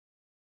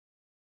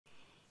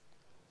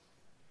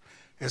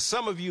As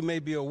some of you may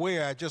be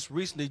aware, I just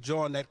recently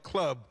joined that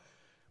club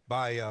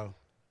by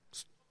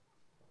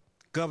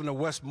Governor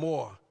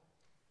Westmore.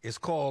 It's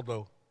called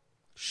the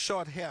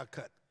Short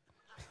Haircut.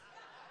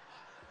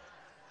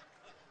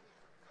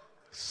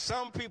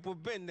 Some people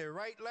been there,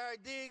 right, Larry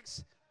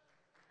Diggs?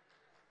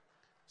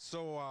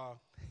 So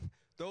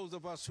those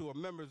of us who are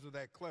members of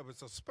that club,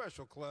 it's a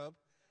special club.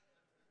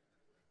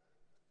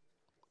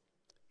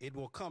 It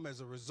will come as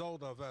a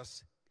result of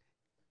us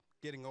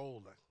getting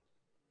older.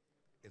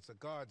 It's a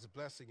God's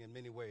blessing in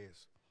many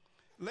ways.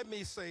 Let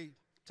me say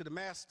to the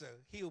master,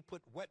 he who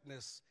put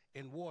wetness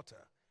in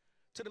water.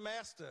 To the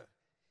master,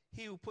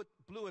 he who put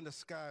blue in the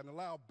sky and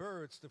allowed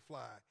birds to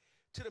fly.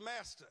 To the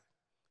master,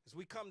 as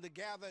we come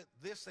together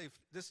this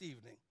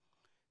evening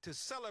to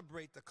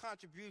celebrate the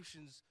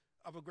contributions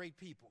of a great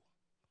people,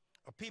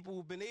 a people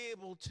who've been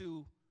able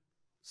to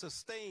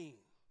sustain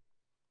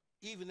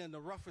even in the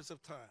roughest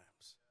of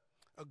times,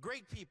 a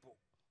great people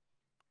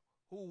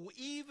who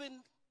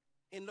even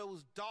in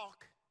those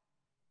dark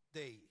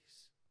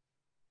days,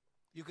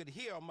 you could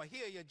hear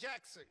Mahalia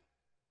Jackson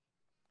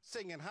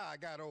singing How I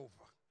Got Over.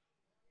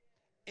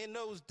 In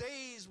those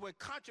days where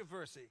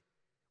controversy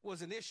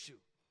was an issue,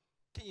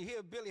 can you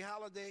hear Billie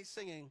Holiday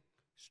singing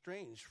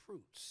Strange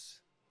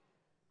Fruits?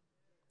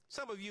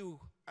 Some of you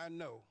I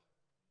know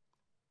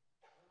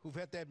who've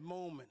had that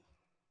moment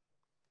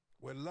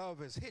where love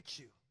has hit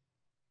you,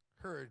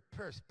 heard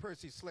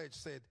Percy Sledge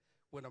said,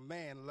 when a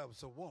man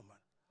loves a woman.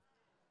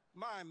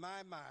 My.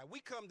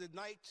 We come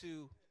tonight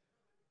to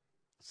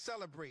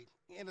celebrate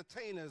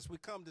entertainers. We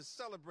come to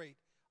celebrate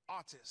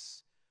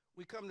artists.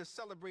 We come to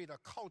celebrate a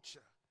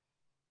culture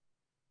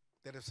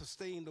that has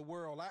sustained the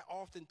world. I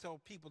often tell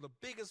people the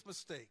biggest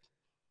mistake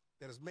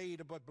that is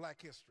made about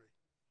black history.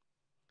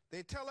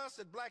 They tell us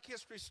that black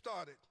history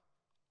started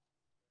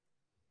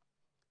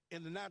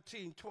in the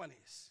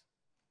 1920s.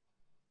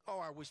 Oh,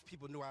 I wish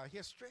people knew our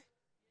history.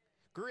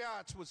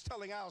 Griots was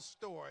telling our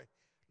story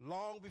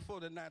long before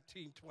the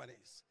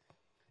 1920s.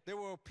 There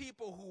were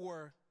people who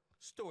were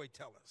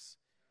storytellers.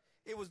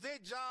 It was their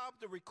job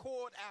to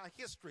record our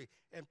history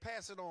and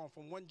pass it on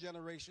from one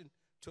generation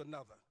to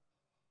another.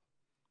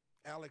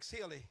 Alex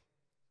Haley,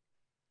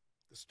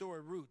 the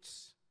story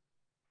Roots,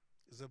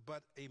 is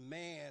about a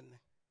man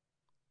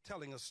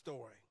telling a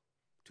story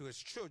to his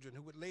children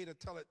who would later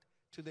tell it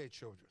to their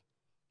children.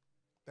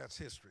 That's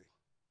history.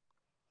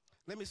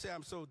 Let me say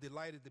I'm so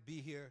delighted to be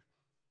here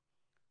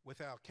with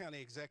our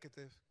county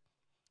executive,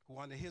 who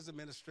under his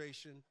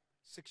administration,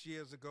 6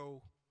 years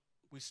ago,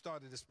 we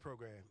started this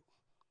program,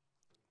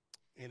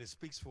 and it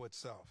speaks for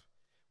itself.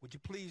 Would you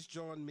please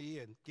join me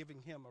in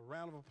giving him a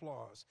round of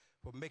applause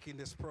for making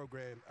this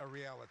program a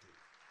reality?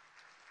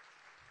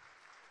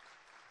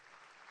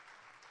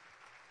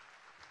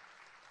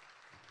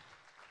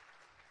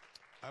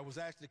 I was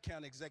asked the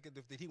county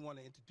executive, did he want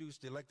to introduce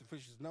the elected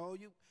officials? No,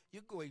 you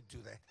go ahead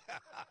and do that.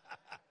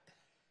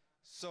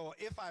 So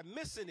if I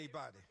miss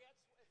anybody. If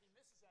he misses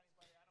anybody,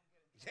 I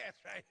don't get it.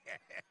 That's right.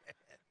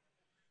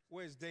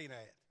 Where's Dana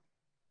at?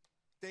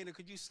 Dana,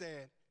 could you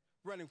stand?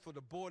 Running for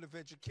the Board of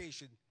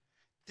Education,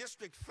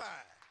 District 5.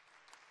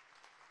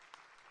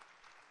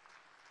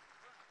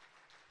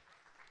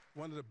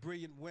 One of the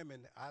brilliant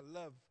women I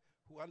love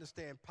who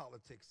understand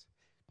politics.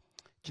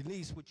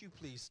 Janice, would you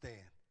please stand?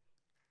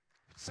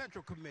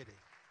 Central Committee,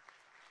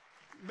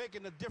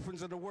 making a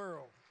difference in the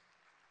world.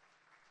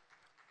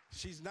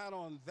 She's not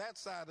on that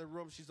side of the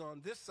room, she's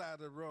on this side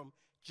of the room.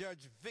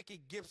 Judge Vicki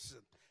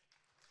Gibson,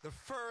 the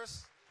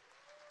first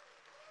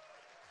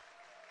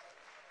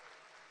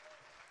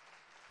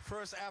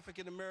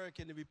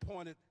African-American to be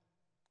appointed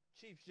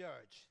Chief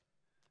Judge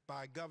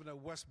by Governor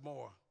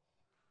Westmore.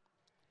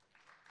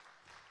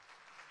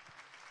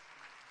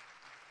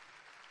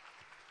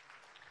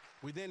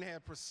 We then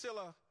had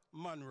Priscilla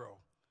Monroe,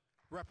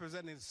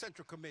 representing the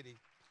Central Committee.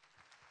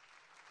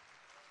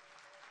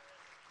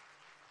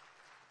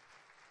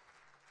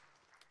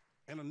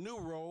 In a new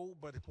role,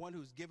 but one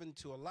who's given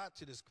to a lot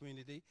to this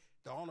community,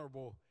 the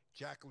Honorable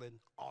Jacqueline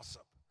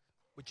Alsop.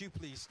 Would you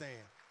please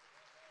stand?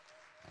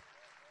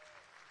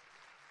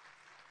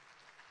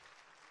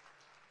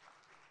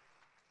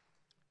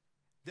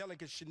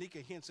 Delegate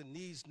Shanika Henson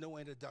needs no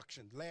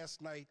introduction.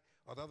 Last night,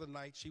 or the other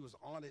night, she was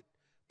honored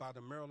by the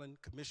Maryland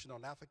Commission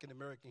on African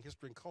American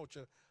History and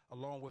Culture,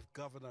 along with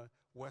Governor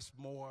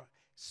Westmore,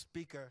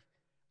 Speaker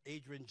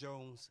Adrian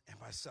Jones, and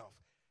myself.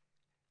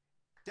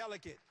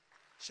 Delegate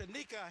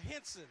Shanika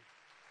Henson.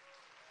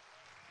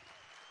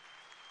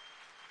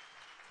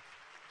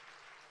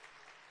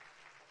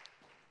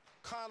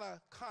 Connor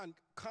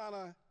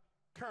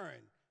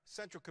Curran,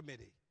 Central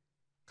Committee.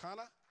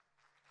 Connor?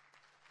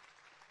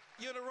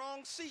 You're in the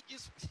wrong seat. You're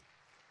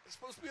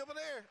supposed to be over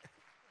there.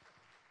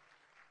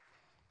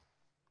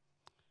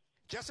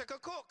 Jessica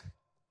Cook.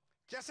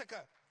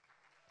 Jessica.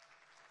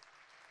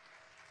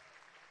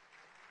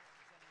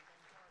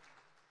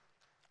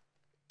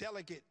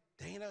 Delegate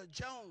Dana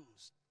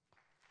Jones.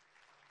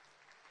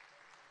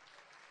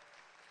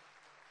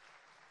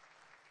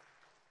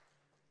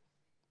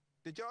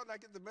 Did y'all not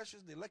get the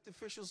message? The elected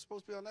officials are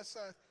supposed to be on that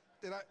side.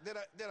 Did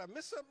I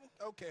miss something?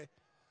 Okay.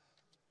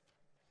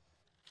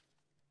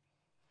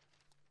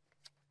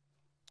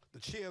 the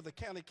chair of the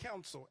county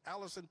council,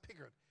 Allison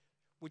Pickard.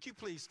 Would you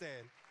please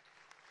stand?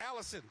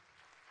 Allison.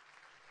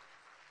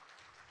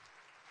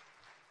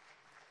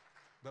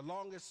 The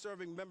longest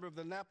serving member of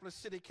the Annapolis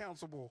City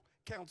Council,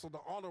 the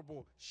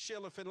Honorable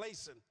Sheila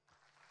Finlayson.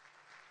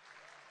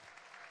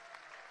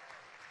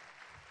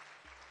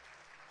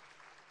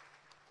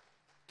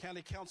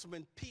 County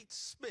Councilman Pete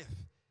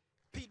Smith.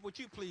 Pete, would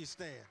you please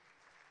stand?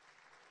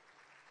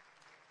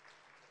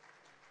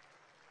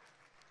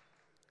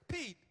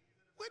 Pete,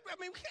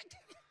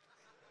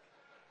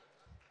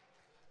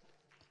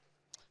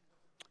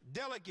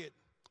 Delegate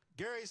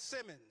Gary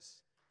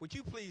Simmons, would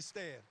you please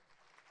stand?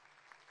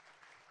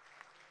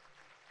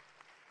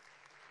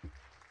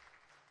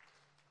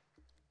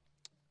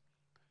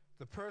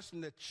 The person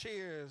that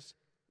chairs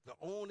the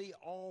only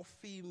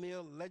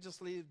all-female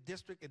legislative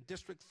district in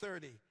District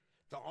 30,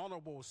 the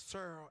Honorable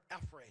Sir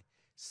Alfred,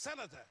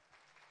 Senator.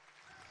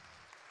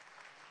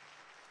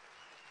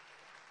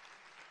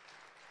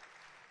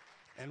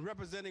 And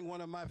representing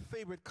one of my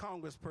favorite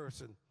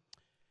congressperson,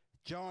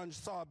 John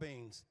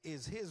Sarbanes,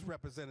 is his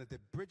representative,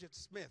 Bridget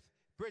Smith.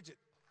 Bridget.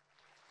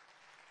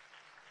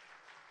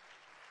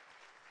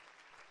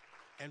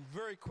 And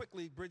very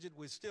quickly, Bridget,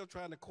 we're still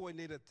trying to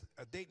coordinate a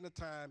date and a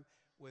time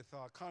with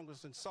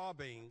Congressman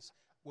Sarbanes,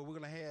 where we're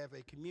going to have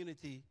a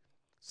community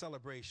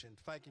celebration,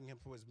 thanking him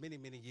for his many,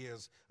 many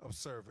years of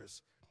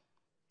service.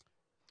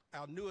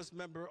 Our newest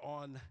member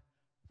on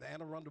the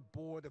Anne Arundel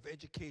Board of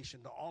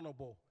Education, the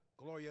Honorable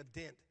Gloria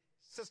Dent.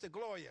 Sister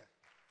Gloria.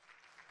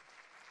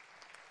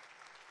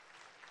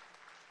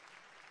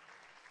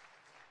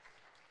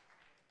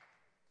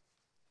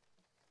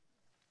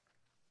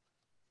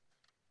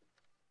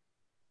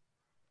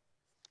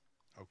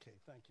 Okay,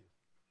 thank you.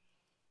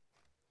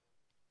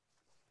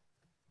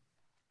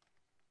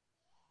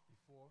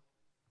 Before, sir?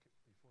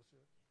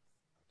 Okay.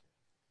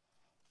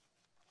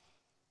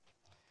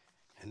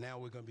 And now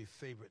we're going to be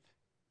favored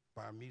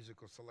by our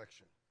musical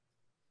selection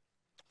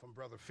from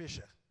Brother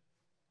Fisher.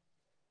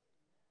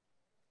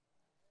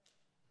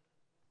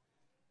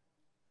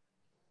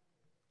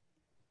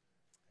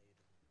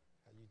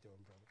 How you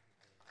doing, brother?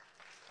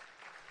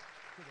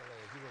 Take a leg.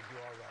 You're going to do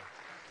all right.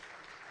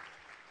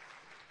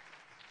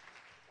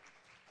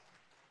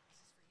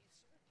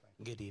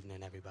 Good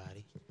evening,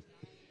 everybody.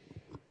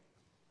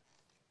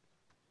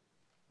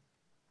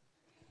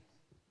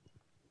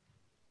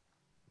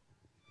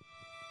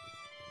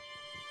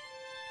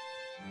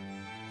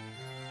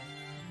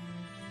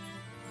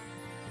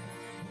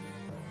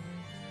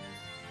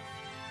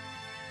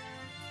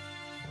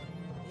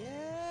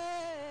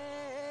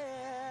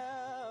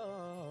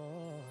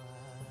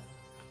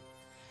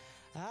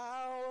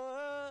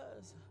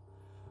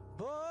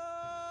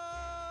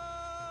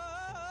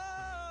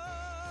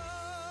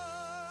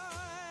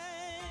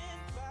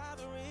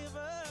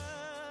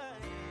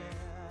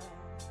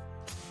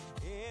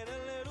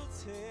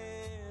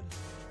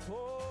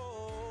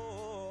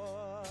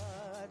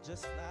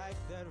 Just like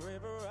that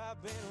river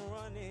I've been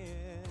running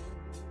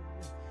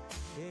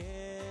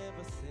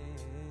ever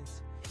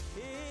since.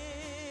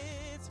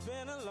 It's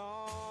been a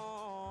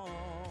long,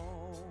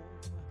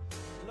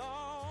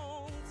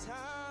 long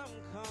time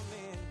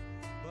coming,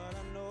 but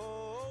I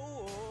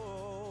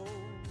know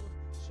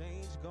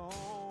change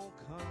gon'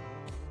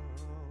 come.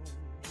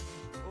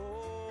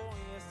 Oh,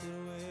 yes it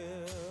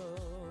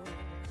will.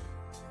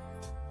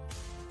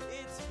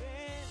 It's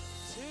been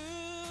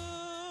too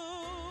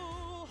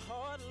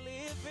hard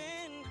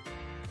living,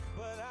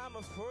 but I'm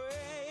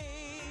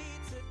afraid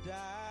to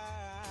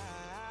die,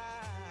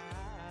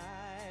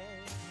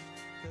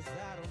 'cause I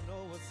don't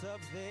know what's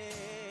up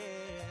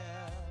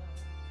there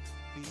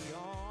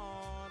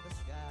beyond the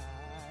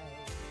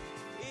sky.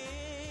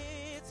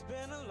 It's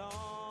been a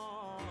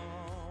long,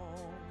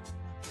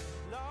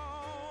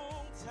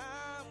 long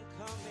time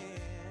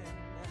coming,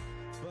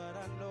 but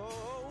I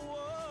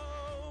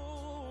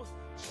know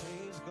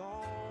change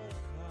gon'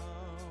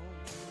 come.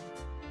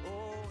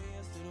 Oh,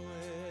 yes it will.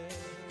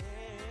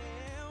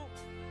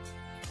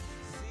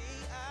 See,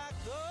 I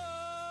go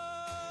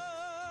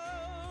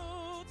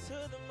to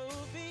the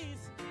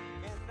movies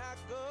and I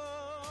go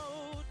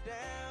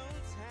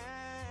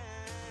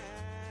downtown.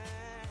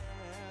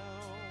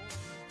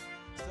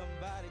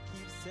 Somebody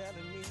keeps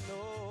telling me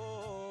no,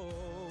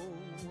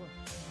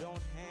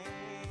 don't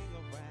hang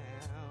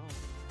around.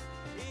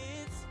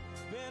 It's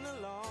been a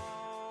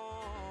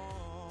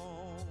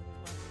long,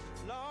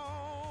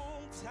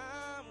 long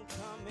time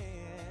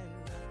coming,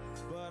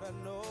 but I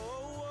know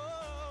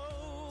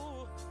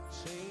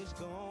change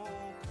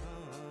gon'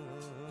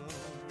 come.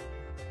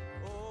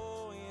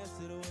 Oh, yes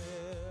it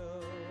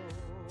will.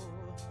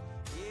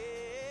 Yeah.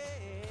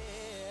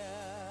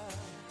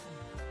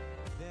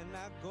 Then I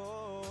go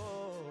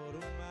to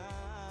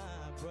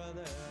my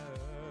brother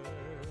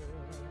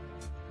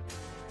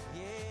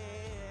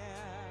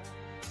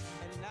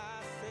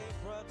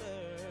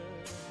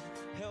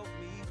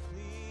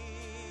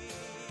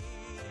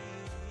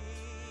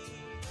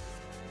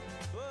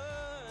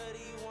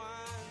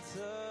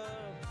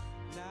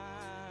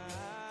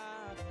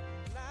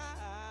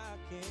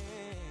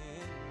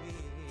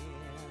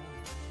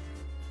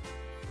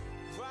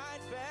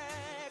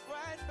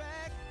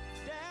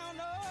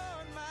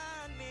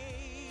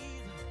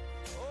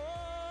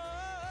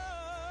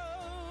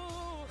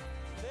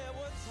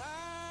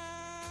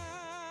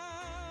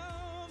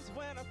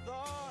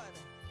thought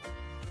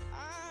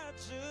I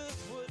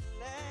just wouldn't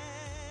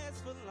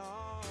last for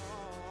long.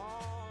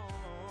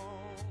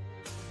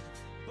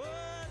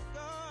 But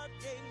God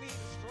gave me the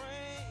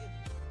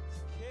strength to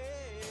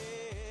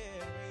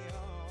carry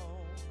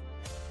on.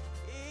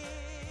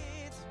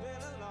 It's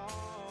been a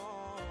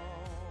long,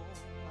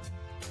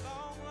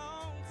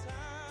 long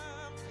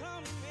time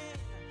coming,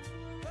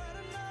 but I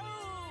know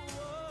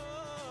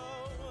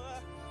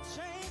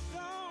change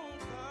gon'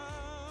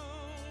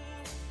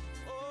 come.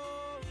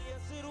 Oh,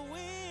 yes it will,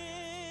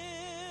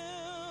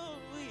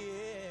 yeah.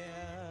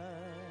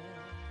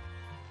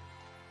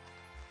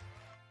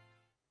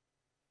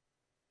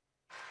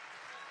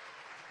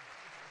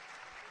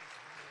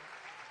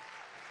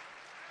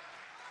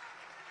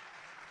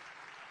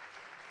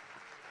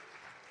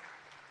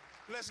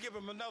 Let's give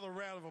him another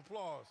round of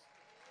applause.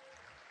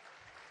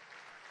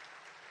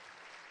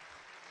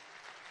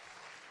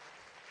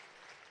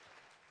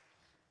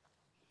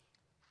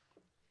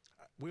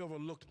 We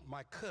overlooked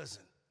my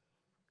cousin.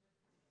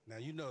 Now,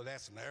 you know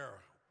that's an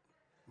error.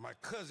 My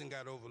cousin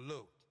got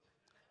overlooked.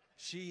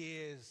 She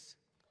is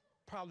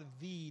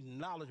probably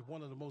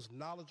one of the most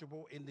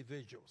knowledgeable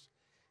individuals.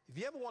 If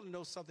you ever want to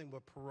know something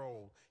about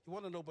parole, you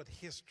want to know about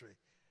history,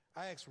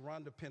 I asked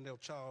Rhonda Pendell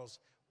Charles,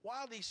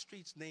 why are these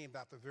streets named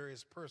after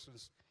various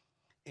persons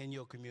in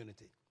your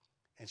community?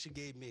 And she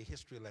gave me a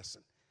history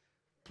lesson.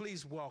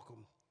 Please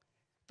welcome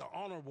the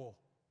Honorable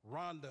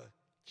Rhonda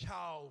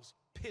Charles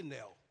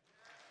Pendell.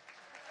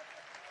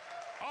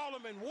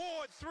 Alderman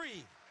Ward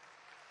 3.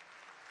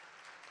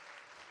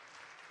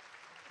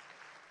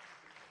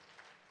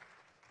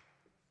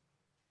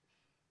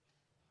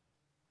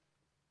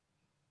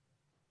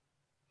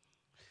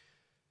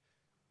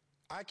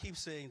 I keep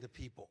saying to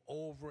people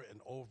over and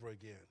over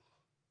again,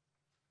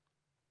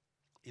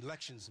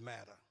 elections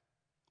matter.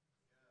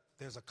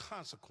 There's a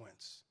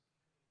consequence.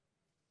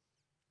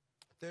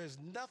 There's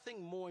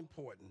nothing more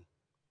important,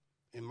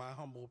 in my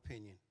humble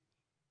opinion,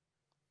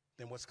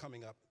 than what's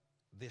coming up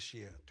this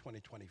year,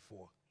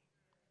 2024.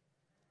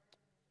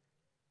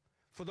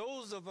 For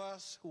those of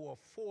us who are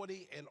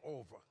 40 and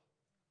over,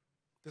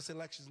 this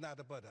election is not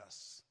about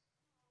us.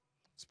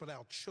 It's about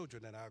our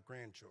children and our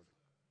grandchildren.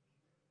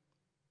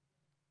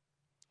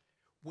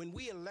 When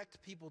we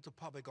elect people to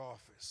public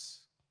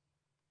office,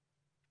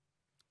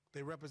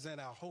 they represent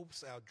our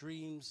hopes, our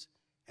dreams,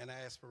 and our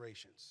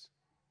aspirations.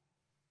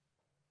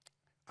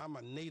 I'm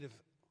a native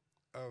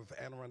of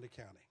Anne Arundel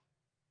County.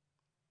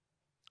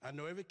 I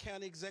know every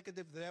county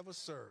executive that ever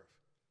served,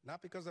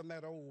 not because I'm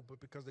that old, but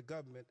because the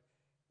government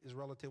is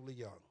relatively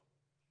young.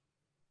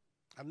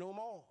 I know them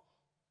all,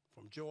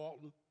 from Joe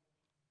Alton,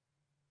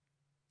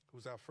 who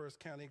was our first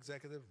county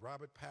executive,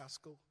 Robert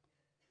Pascal,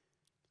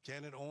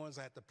 Janet Owens,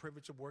 I had the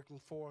privilege of working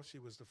for. She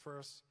was the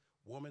first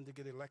woman to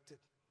get elected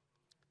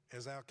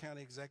as our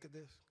county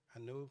executive. I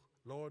knew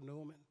Lord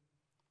Newman,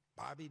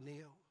 Bobby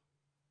Neal,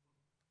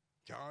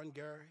 John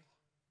Gary.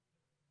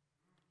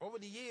 Over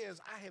the years,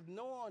 I have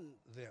known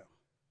them.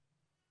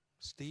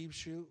 Steve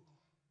Shue.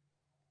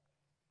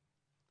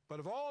 But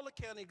of all the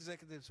county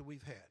executives that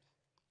we've had,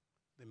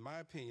 in my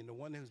opinion, the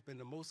one who's been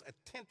the most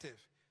attentive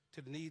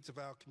to the needs of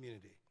our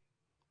community,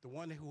 the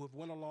one who have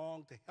went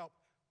along to help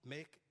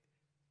make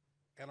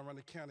Anne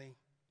Arundel County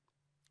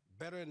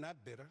better and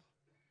not bitter,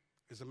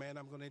 is a man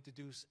I'm going to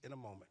introduce in a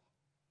moment.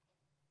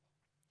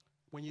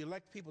 When you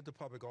elect people to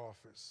public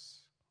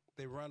office,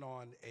 they run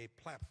on a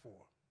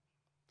platform.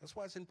 That's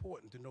why it's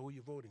important to know who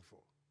you're voting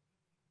for.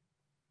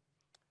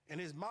 And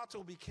his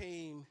motto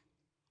became,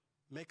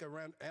 make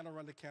Anne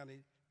Arundel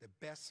County the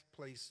best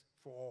place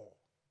for all.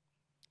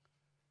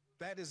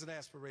 That is an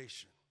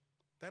aspiration.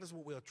 That is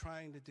what we're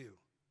trying to do.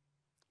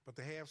 But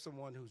to have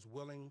someone who's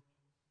willing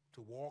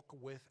to walk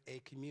with a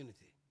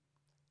community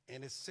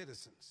and its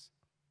citizens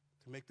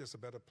to make this a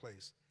better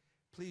place.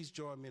 Please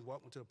join me in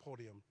welcoming to the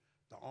podium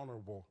the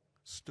Honorable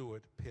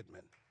Stuart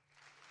Pittman.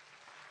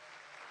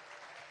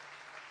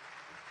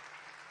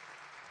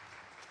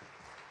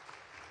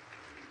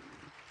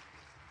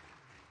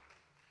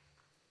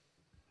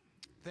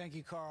 Thank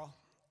you, Carl.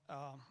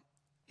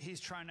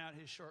 He's trying out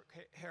his short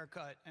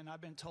haircut, and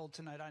I've been told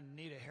tonight I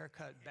need a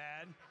haircut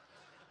bad.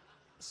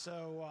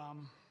 So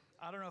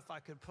I don't know if I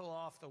could pull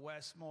off the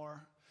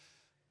Westmore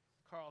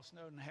Carl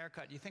Snowden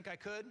haircut. You think I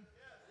could? Yeah.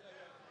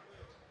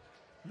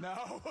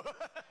 No?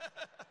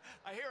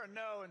 I hear a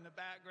no in the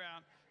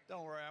background.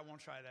 Don't worry, I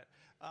won't try that.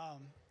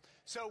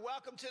 So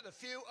welcome to the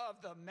few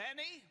of the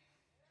many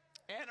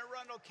Anne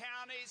Arundel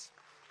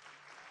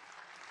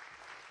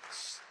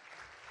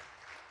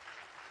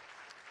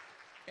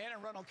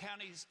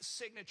County's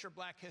signature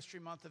Black History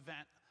Month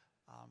event.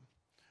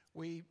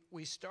 We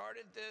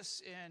started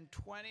this in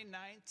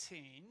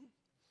 2019,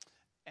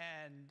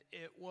 and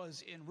it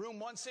was in room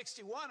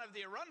 161 of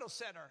the Arundel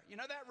Center. You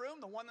know that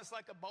room, the one that's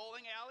like a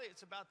bowling alley?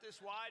 It's about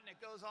this wide, and it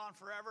goes on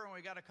forever, and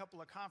we got a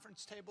couple of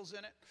conference tables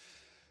in it.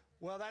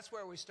 Well, that's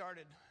where we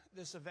started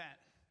this event,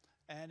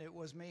 and it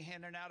was me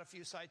handing out a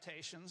few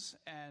citations,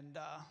 and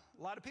a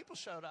lot of people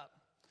showed up.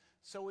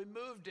 So we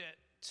moved it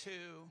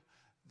to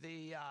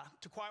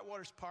Quiet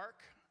Waters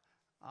Park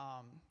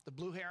the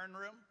Blue Heron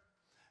Room,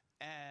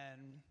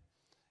 and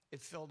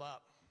it filled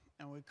up,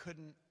 and we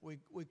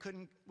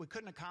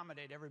couldn't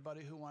accommodate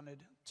everybody who wanted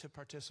to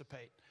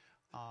participate.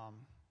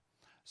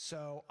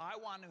 So I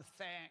want to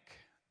thank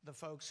the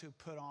folks who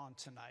put on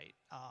tonight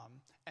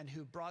and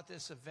who brought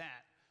this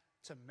event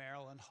to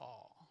Maryland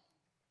Hall.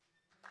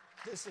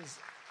 This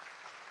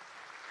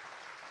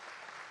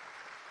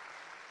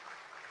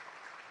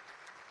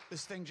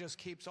thing just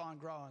keeps on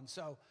growing.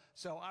 So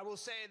I will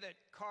say that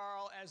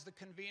Carl, as the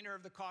convener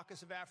of the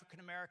Caucus of African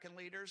American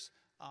Leaders,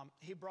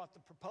 he brought the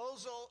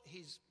proposal.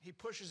 He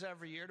pushes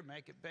every year to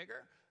make it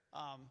bigger.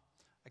 I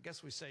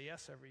guess we say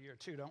yes every year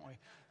too, don't we?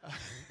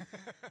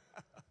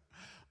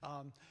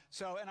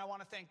 And I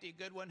want to thank Dee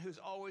Goodwin, who's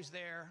always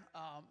there,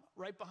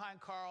 right behind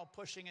Carl,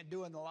 pushing and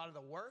doing a lot of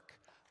the work.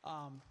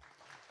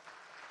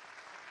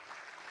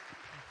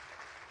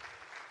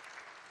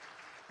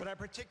 But I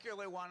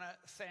particularly want to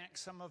thank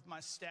some of my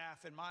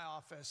staff in my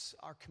office,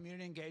 our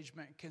community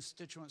engagement and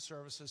constituent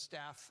services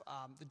staff,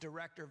 the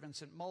director,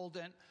 Vincent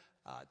Molden,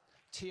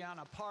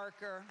 Tiana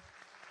Parker,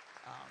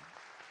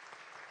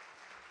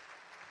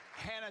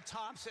 Hannah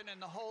Thompson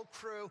and the whole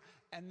crew,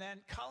 and then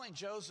Colleen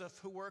Joseph,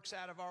 who works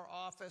out of our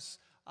office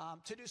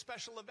to do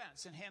special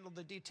events and handle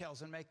the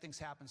details and make things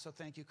happen. So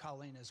thank you,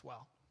 Colleen, as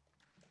well.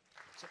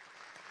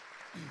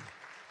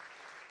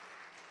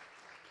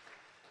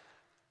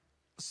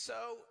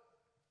 So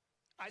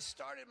I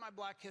started my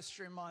Black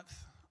History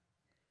Month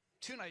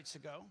 2 nights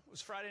ago. It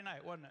was Friday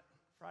night, wasn't it?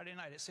 Friday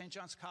night at St.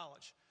 John's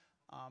College.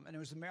 And it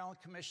was the Maryland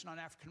Commission on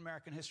African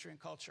American History and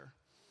Culture.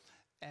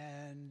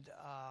 And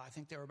I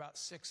think there were about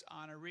 6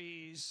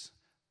 honorees,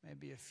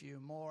 maybe a few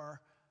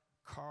more.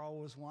 Carl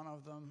was one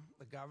of them.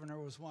 The governor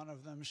was one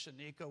of them.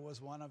 Shanika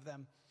was one of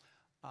them.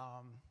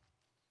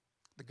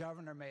 The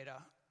governor made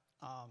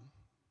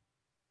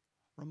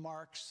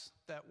remarks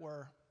that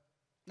were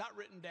not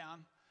written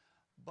down,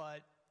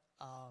 but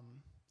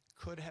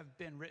could have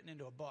been written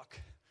into a book,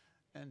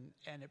 and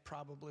it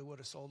probably would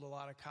have sold a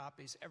lot of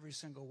copies. Every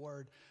single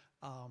word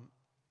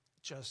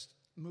just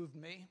moved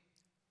me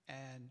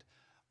and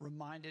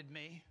reminded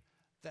me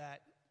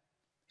that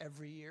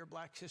every year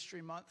Black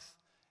History Month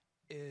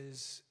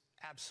is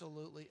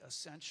absolutely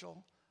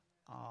essential.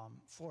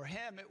 For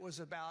him, it was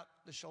about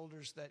the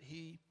shoulders that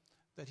he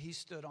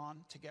stood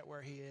on to get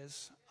where he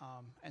is,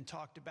 and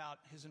talked about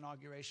his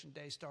inauguration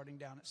day starting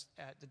down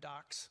at the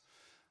docks.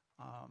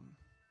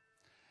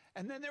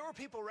 And then there were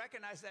people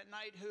recognized that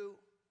night who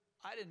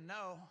I didn't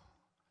know,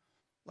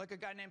 like a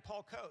guy named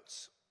Paul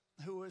Coates,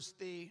 who was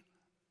the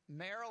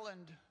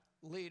Maryland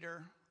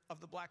leader of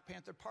the Black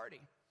Panther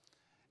Party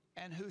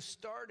and who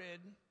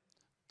started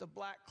the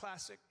Black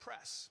Classic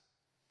Press,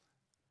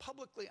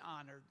 publicly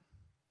honored.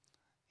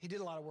 He did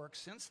a lot of work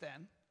since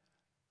then.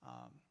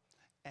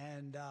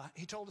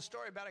 He told a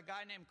story about a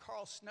guy named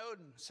Carl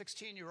Snowden,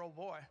 16-year-old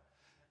boy,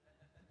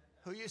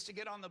 who used to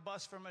get on the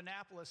bus from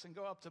Annapolis and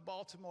go up to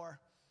Baltimore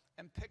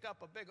and pick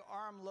up a big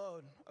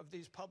armload of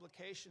these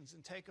publications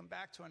and take them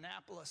back to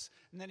Annapolis.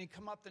 And then he'd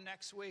come up the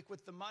next week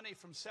with the money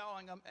from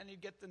selling them, and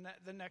he'd get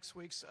the next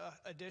week's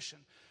edition.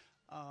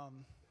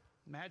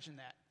 Imagine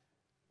that.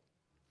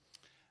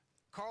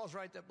 Carl's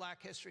right that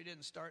Black history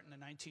didn't start in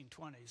the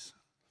 1920s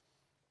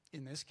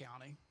in this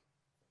county.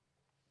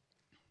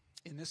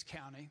 In this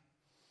county,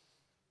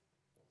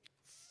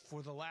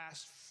 for the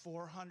last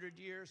 400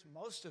 years,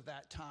 most of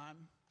that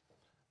time,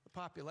 the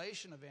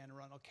population of Anne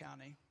Arundel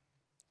County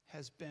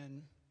has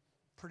been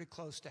pretty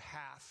close to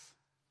half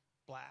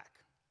Black.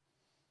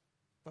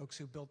 Folks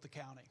who built the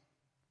county,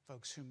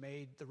 folks who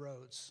made the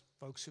roads,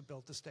 folks who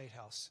built the State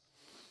House.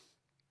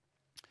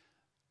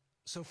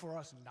 So for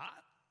us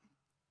not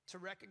to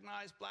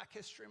recognize Black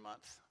History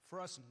Month,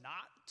 for us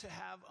not to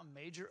have a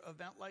major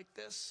event like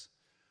this,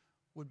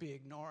 would be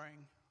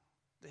ignoring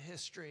the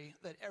history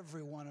that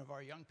every one of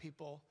our young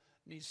people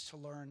needs to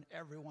learn,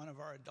 every one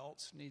of our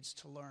adults needs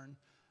to learn,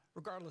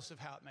 regardless of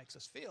how it makes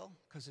us feel,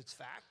 because it's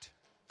fact.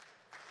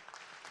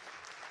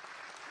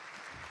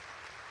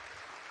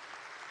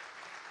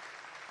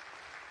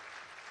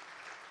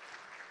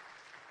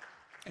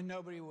 And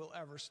nobody will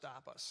ever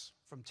stop us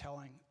from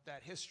telling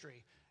that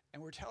history.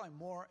 And we're telling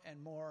more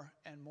and more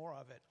and more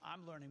of it.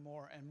 I'm learning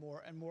more and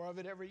more and more of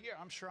it every year.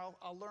 I'm sure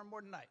I'll learn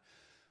more tonight.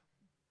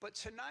 But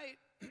tonight,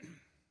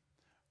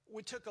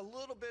 we took a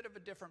little bit of a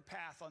different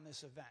path on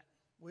this event.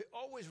 We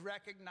always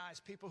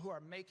recognize people who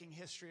are making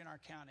history in our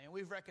county. And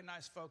we've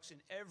recognized folks in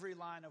every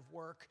line of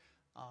work.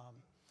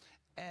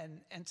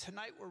 And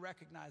tonight we're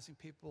recognizing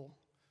people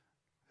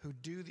who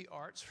do the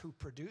arts, who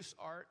produce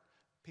art,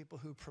 people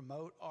who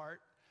promote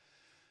art,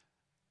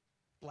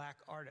 Black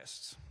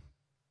artists.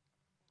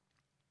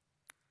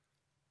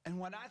 And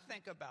when I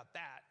think about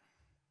that,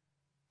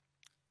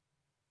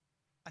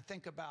 I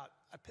think about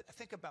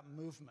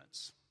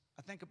movements.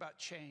 I think about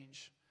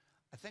change.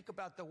 I think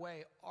about the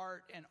way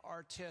art and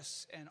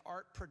artists and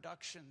art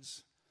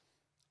productions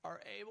are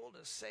able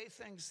to say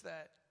things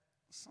that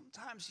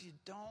sometimes you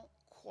don't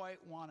quite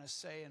want to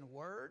say in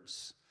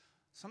words.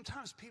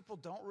 Sometimes people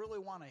don't really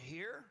want to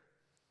hear.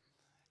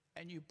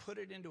 And you put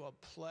it into a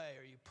play,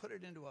 or you put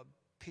it into a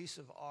piece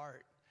of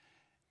art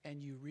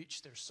and you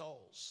reach their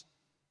souls,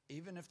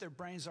 even if their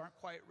brains aren't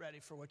quite ready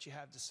for what you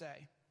have to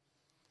say.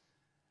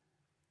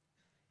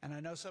 And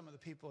I know some of the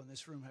people in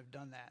this room have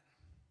done that.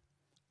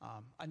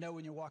 I know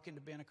when you walk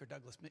into Banneker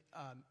Douglas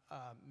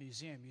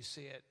Museum, you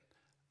see it,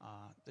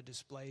 the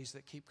displays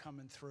that keep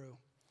coming through.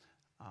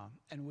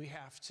 And we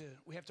have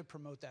to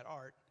promote that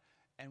art,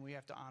 and we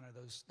have to honor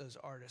those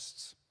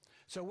artists.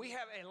 So we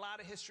have a lot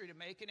of history to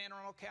make in Anne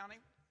Arundel County.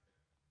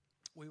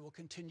 We will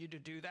continue to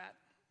do that.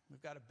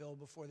 We've got a bill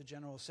before the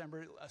General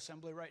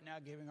Assembly right now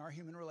giving our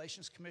Human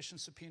Relations Commission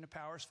subpoena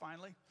powers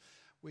finally.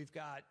 We've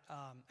got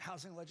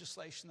housing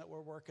legislation that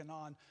we're working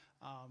on.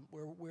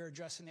 We're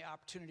addressing the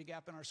opportunity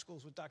gap in our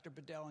schools with Dr.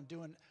 Bedell,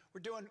 and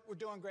we're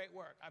doing great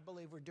work. I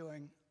believe we're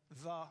doing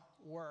the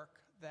work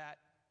that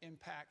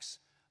impacts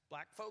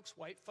black folks,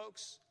 white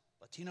folks,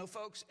 Latino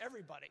folks,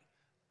 everybody.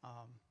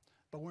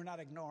 But we're not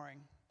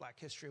ignoring black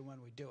history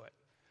when we do it.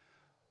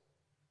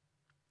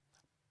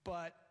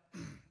 But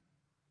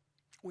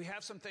we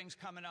have some things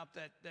coming up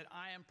that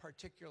I am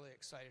particularly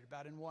excited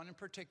about. And one in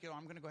particular,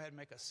 I'm going to go ahead and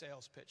make a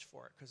sales pitch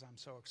for it because I'm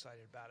so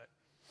excited about it.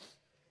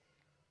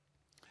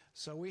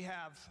 So we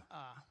have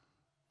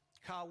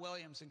Kyle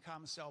Williams and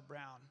Commissel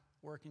Brown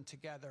working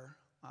together.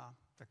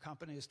 Their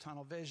company is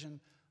Tunnel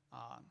Vision.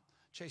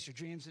 Chase Your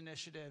Dreams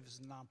Initiative is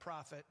a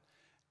nonprofit.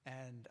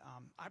 And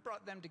I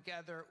brought them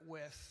together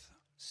with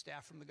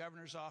staff from the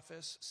governor's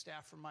office,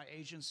 staff from my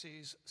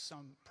agencies,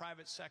 some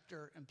private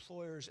sector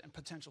employers and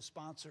potential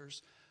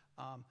sponsors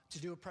to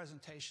do a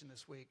presentation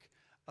this week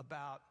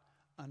about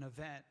an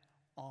event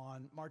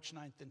on March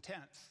 9th and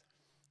 10th.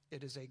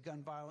 It is a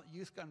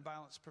youth gun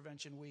violence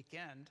prevention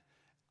weekend,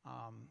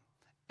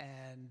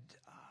 and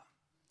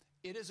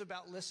it is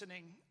about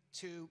listening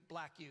to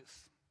black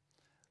youth.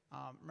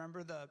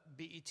 Remember the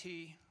BET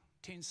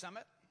Teen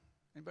Summit?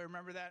 Anybody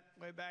remember that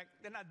way back?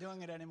 They're not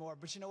doing it anymore,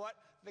 but you know what?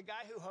 The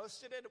guy who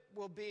hosted it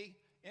will be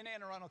in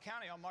Anne Arundel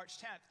County on March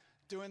 10th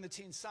doing the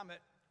Teen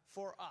Summit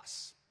for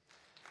us.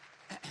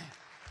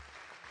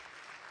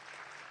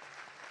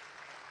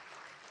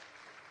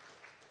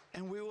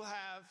 And we will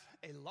have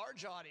a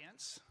large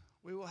audience.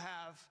 We will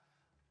have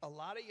a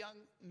lot of young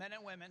men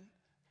and women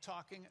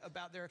talking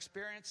about their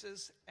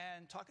experiences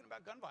and talking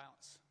about gun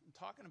violence, and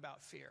talking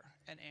about fear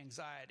and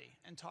anxiety,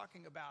 and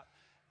talking about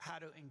how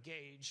to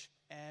engage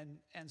and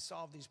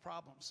solve these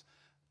problems.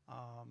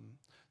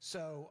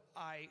 So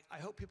I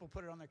hope people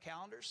put it on their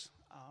calendars.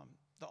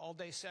 The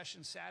all-day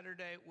session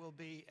Saturday will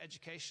be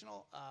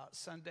educational.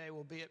 Sunday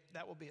will be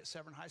at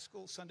Severn High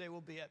School. Sunday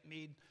will be at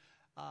Meade.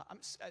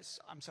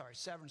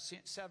 Severn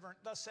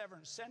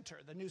Center.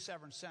 The new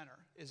Severn Center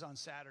is on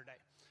Saturday.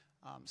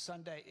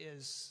 Sunday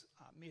is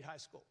Meade High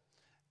School,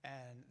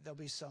 and there'll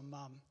be some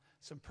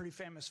pretty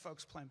famous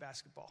folks playing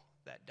basketball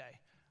that day.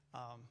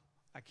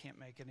 I can't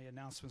make any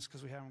announcements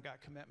because we haven't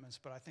got commitments,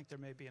 but I think there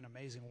may be an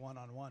amazing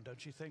one-on-one,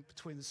 don't you think,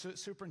 between the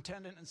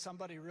superintendent and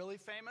somebody really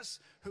famous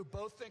who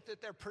both think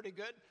that they're pretty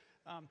good?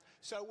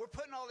 So we're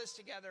putting all this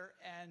together,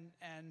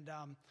 and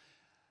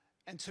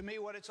to me,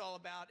 what it's all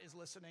about is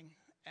listening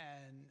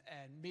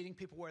and meeting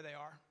people where they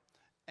are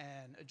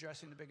and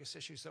addressing the biggest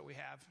issues that we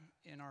have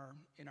in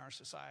our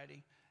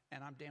society.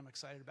 And I'm damn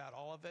excited about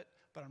all of it,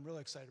 but I'm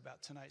really excited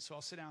about tonight. So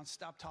I'll sit down,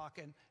 stop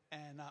talking,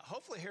 and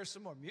hopefully hear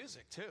some more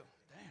music too.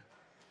 Damn.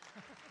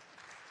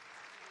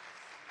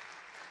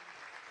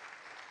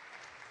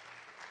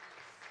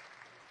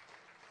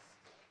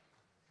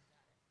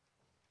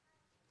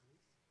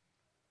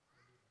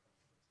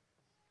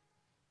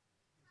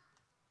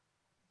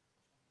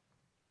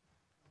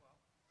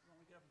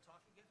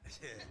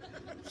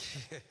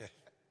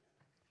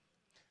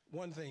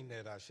 One thing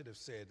that I should have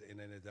said in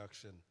an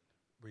introduction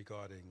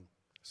regarding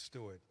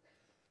Stewart,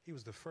 he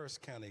was the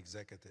first county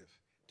executive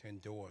to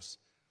endorse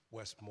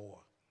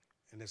Westmore.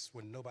 And it's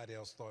when nobody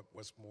else thought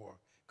Westmore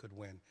could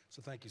win.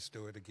 So thank you,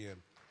 Stewart, again.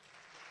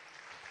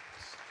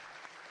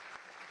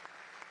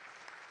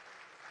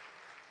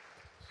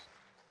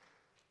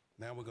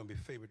 Now we're going to be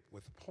favored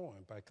with a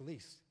poem by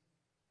Khalees.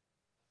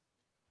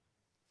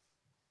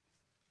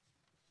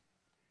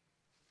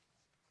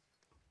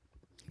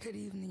 Good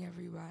evening,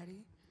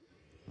 everybody.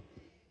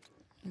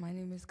 My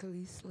name is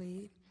Khalees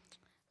Slade.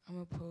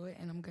 I'm a poet,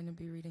 and I'm going to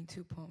be reading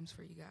 2 poems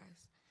for you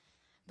guys.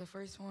 The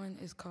first one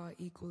is called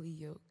Equally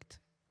Yoked.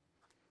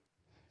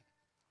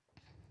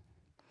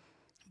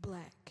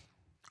 Black.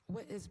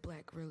 What is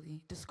black, really?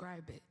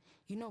 Describe it.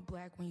 You know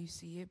black when you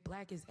see it.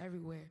 Black is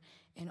everywhere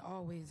and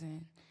always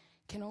in.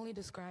 Can only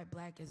describe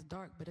black as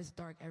dark, but it's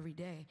dark every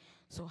day.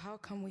 So how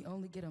come we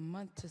only get a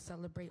month to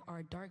celebrate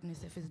our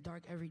darkness if it's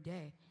dark every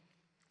day?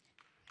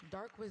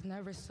 Dark was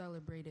never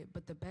celebrated,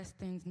 but the best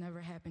things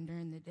never happen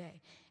during the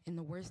day, and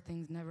the worst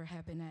things never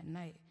happen at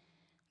night.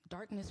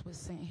 Darkness was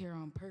sent here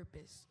on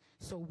purpose,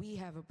 so we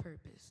have a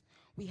purpose.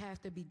 We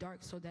have to be dark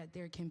so that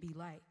there can be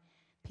light.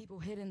 People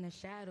hid in the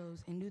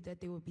shadows and knew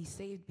that they would be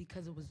saved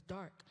because it was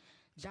dark.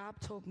 Job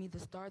told me the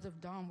stars of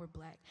dawn were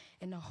black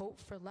and the hope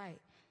for light,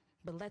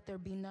 but let there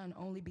be none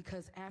only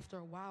because after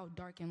a while,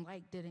 dark and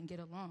light didn't get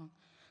along.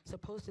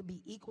 supposed to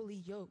be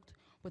equally yoked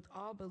with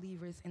all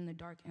believers in the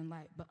dark and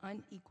light, but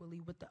unequally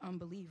with the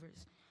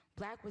unbelievers.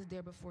 Black was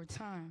there before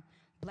time.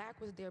 Black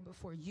was there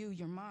before you,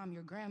 your mom,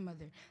 your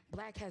grandmother.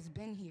 Black has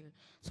been here.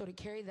 So to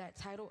carry that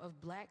title of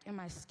black in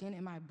my skin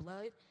and my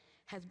blood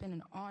has been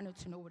an honor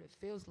to know what it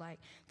feels like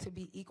to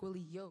be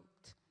equally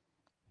yoked.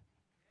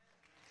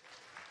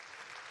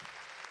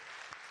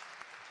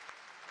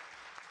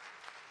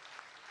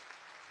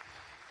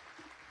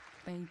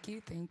 Thank you,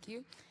 thank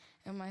you.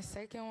 And my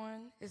second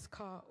one is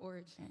called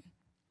Origin.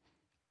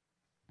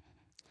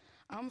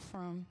 I'm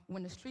from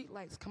when the street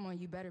lights come on,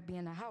 you better be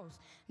in the house,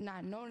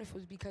 not knowing if it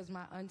was because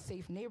my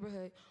unsafe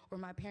neighborhood or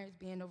my parents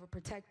being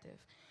overprotective.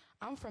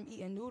 I'm from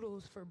eating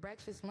noodles for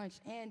breakfast, lunch,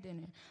 and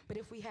dinner, but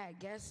if we had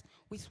guests,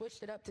 we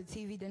switched it up to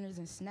TV dinners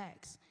and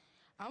snacks.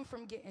 I'm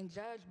from getting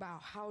judged by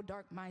how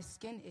dark my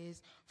skin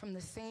is from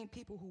the same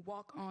people who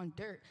walk on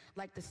dirt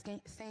like the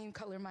same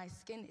color my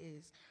skin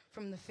is.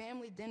 From the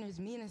family dinners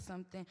meaning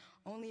something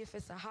only if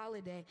it's a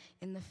holiday,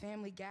 and the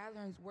family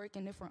gatherings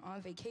working if we're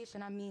on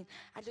vacation. I mean,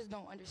 I just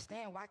don't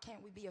understand. Why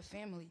can't we be a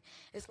family?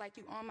 It's like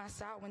you on my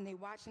side when they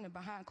watching it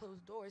behind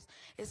closed doors.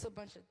 It's a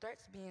bunch of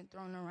threats being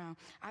thrown around.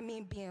 I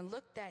mean, being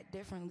looked at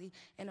differently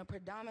in a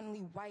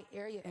predominantly white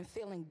area and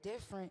feeling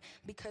different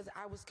because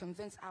I was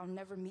convinced I'll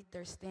never meet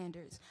their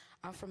standards.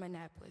 I'm from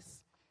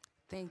Annapolis.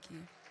 Thank you.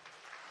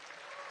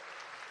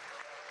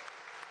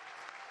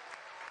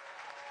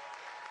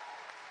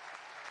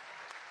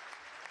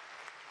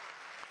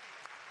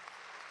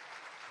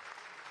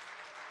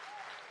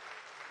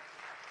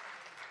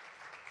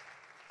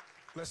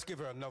 Let's give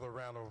her another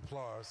round of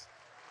applause.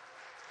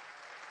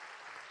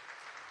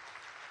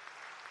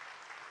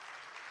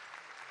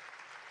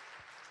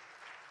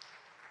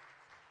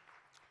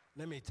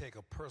 Let me take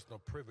a personal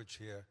privilege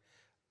here.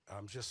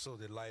 I'm just so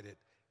delighted.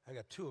 I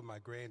got two of my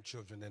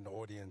grandchildren in the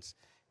audience,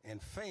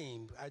 and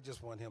Fame, I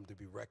just want him to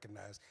be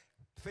recognized.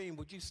 Fame,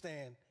 would you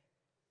stand?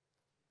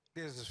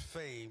 There's this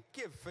Fame.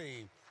 Give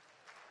Fame.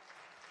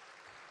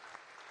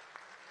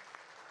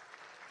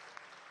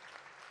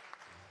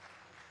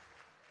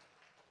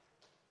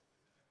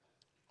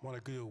 I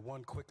want to do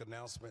one quick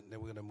announcement, and then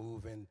we're going to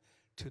move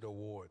into the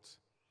awards.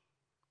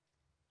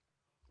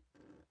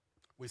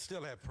 We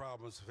still have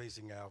problems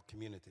facing our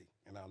community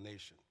and our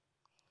nation.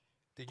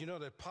 Did you know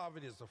that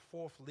poverty is the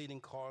fourth leading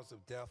cause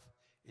of death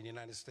in the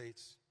United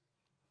States?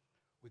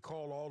 We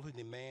call all who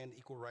demand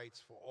equal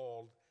rights for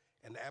all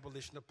and the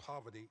abolition of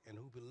poverty and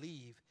who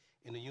believe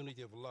in the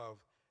unity of love,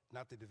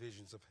 not the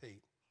divisions of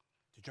hate,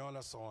 to join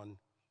us in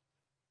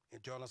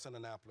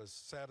Annapolis,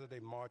 Saturday,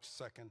 March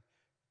 2nd,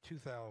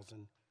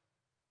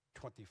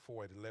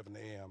 2024 at 11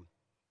 a.m.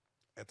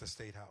 at the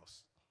State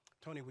House.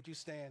 Tony, would you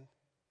stand?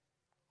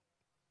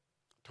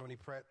 Tony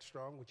Pratt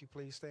Strong, would you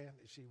please stand?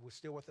 Is she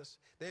still with us?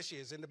 There she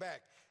is in the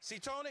back. See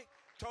Tony?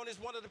 Tony's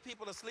one of the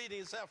people that's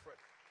leading this effort.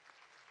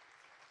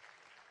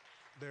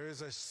 There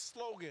is a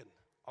slogan,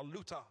 a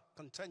luta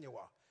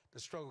continua,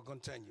 the struggle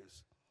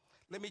continues.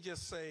 Let me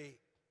just say,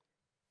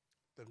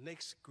 the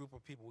next group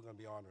of people we're going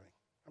to be honoring,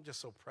 I'm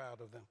just so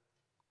proud of them.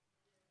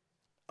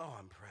 Oh,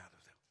 I'm proud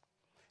of them.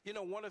 You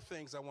know, one of the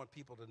things I want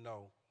people to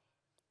know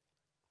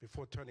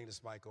before turning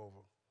this mic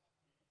over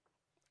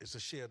is to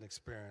share an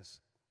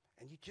experience,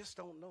 and you just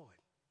don't know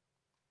it.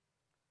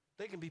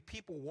 There can be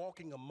people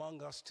walking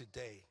among us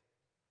today,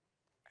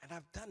 and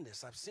I've done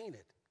this, I've seen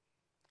it,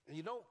 and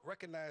you don't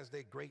recognize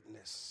their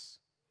greatness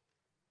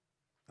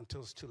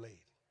until it's too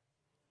late.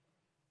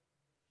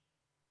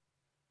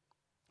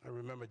 I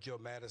remember Joe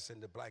Madison,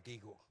 the Black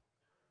Eagle.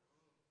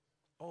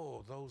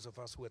 Oh, those of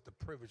us who had the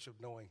privilege of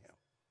knowing him.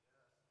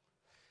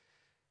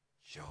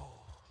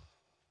 Joe.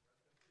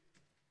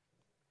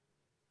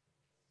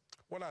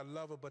 What I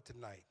love about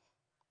tonight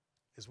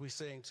is we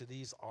saying to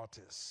these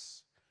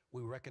artists,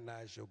 we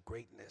recognize your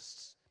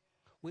greatness.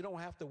 We don't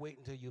have to wait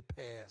until you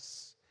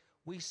pass.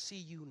 We see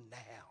you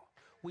now.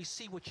 We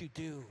see what you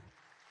do.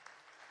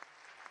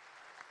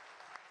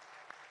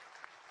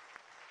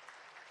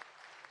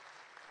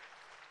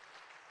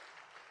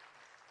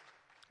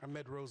 I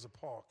met Rosa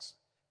Parks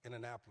in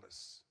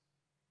Annapolis,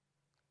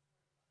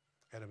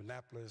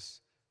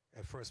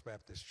 at First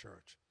Baptist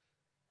Church.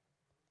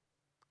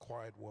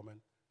 Quiet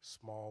woman,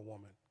 small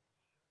woman.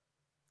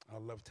 I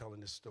love telling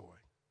this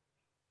story.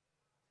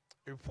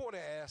 A reporter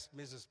asked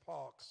Mrs.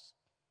 Parks,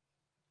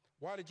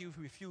 why did you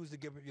refuse to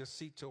give up your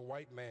seat to a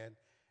white man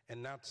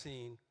in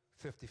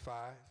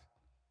 1955?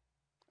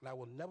 And I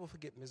will never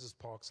forget Mrs.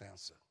 Parks'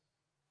 answer.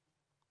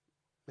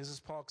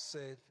 Mrs. Parks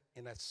said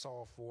in that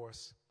soft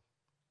voice,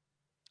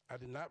 I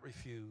did not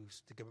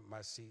refuse to give up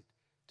my seat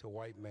to a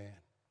white man.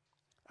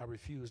 I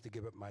refused to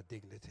give up my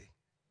dignity.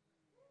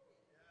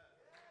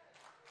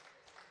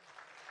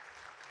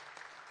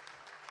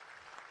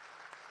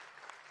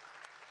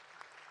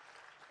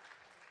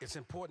 It's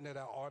important that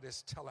our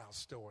artists tell our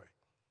story,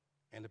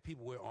 and the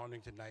people we're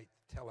honoring tonight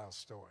tell our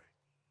story.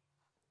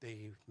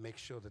 They make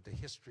sure that the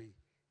history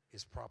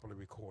is properly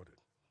recorded.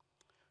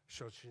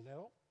 So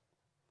Chanel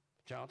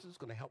Johnson's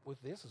going to help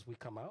with this as we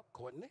come out.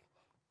 Courtney,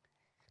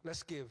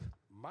 let's give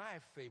my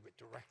favorite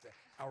director,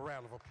 a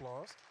round of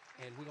applause.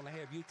 And we're going to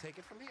have you take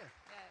it from here.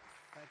 Yes.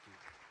 Thank you.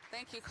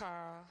 Thank you,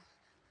 Carl.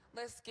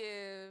 Let's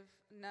give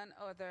none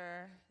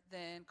other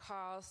than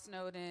Carl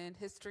Snowden,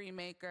 history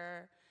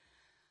maker,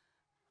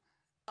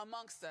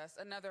 amongst us,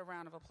 another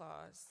round of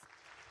applause.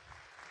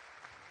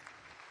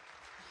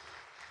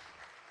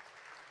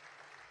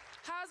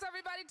 How's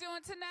everybody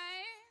doing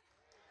tonight?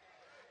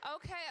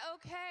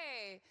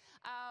 Okay.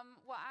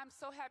 Well, I'm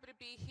so happy to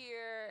be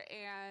here,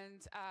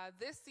 and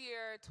this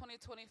year,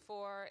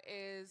 2024,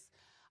 is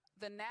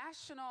the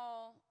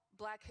National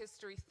Black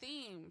History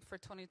theme for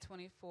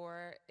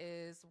 2024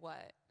 is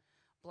what?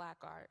 Black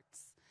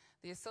Arts.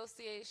 The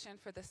Association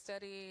for the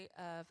Study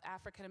of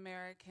African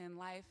American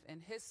Life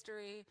and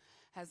History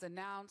has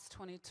announced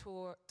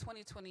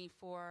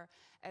 2024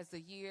 as the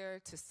year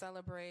to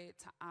celebrate,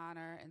 to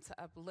honor, and to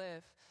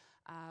uplift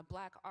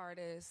Black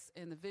artists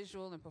in the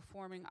visual and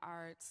performing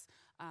arts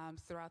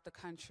throughout the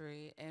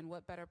country. And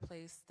what better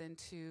place than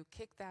to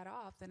kick that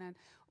off than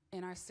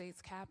in our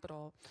state's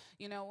capital.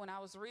 You know, when I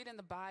was reading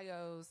the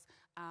bios,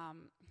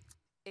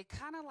 it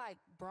kind of like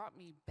brought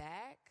me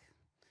back.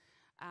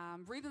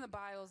 Reading the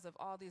bios of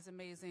all these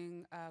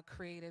amazing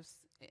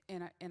creatives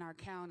in our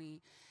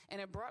county, and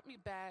it brought me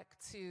back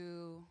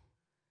to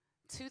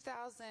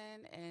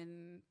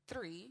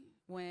 2003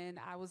 when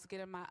I was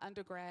getting my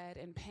undergrad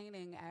in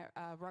painting at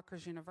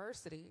Rutgers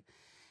University.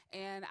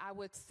 And I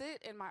would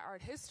sit in my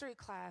art history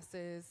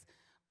classes,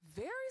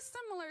 very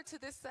similar to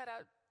this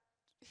setup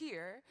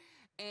here.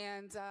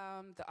 And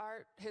the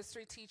art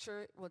history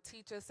teacher will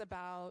teach us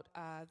about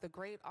the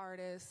great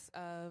artists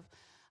of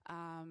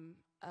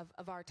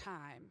our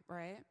time,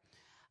 right?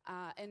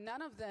 And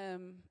none of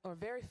them, or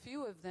very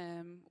few of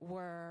them,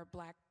 were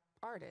Black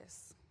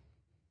artists.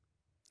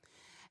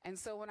 And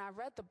so when I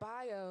read the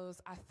bios,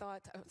 I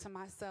thought to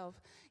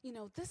myself, you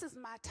know, this is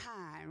my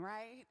time,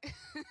 right?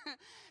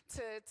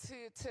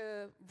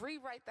 to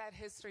rewrite that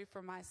history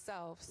for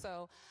myself.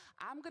 So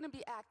I'm going to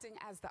be acting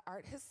as the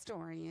art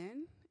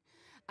historian.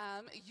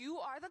 You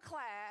are the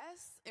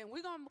class, and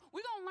we're gonna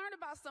learn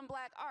about some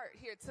Black art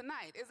here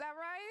tonight. Is that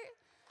right?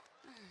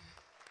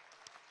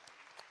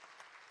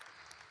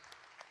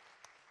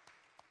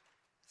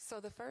 So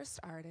the first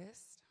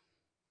artist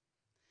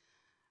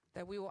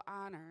that we will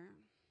honor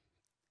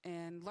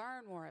and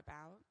learn more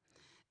about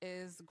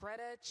is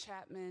Greta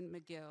Chapman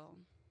McGill.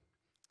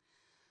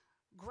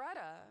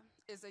 Greta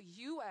is a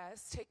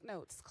U.S., take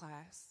notes,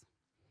 class.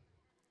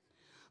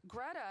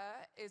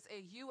 Greta is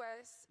a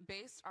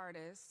U.S.-based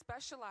artist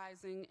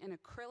specializing in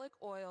acrylic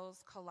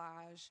oils,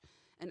 collage,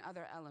 and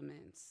other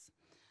elements.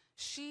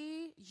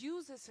 She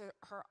uses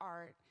her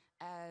art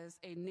as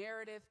a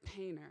narrative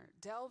painter,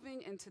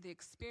 delving into the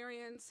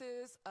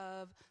experiences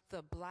of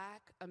the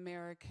Black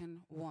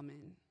American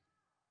woman.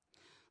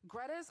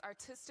 Greta's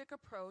artistic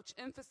approach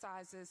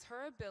emphasizes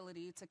her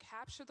ability to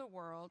capture the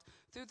world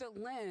through the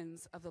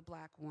lens of the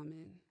Black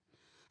woman.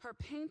 Her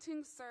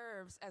painting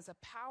serves as a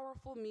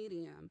powerful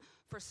medium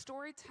for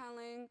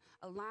storytelling,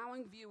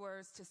 allowing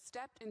viewers to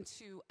step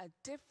into a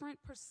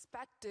different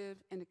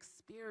perspective and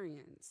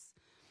experience.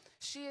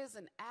 She is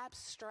an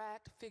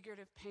abstract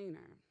figurative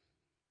painter.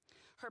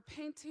 Her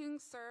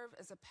paintings serve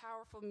as a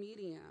powerful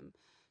medium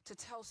to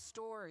tell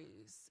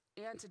stories,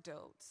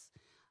 anecdotes,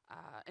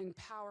 and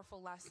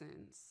powerful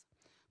lessons.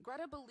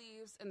 Greta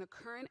believes in the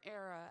current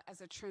era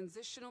as a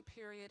transitional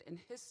period in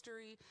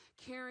history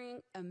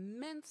carrying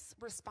immense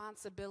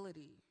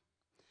responsibility.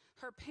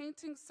 Her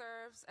painting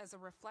serves as a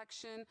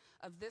reflection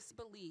of this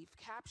belief,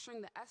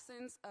 capturing the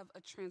essence of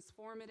a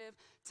transformative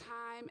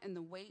time and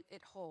the weight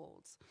it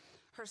holds.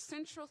 Her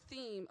central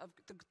theme of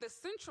the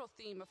central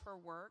theme of her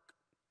work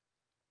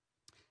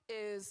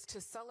is to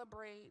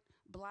celebrate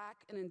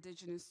Black and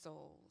Indigenous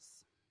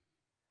souls.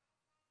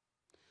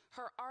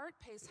 Her art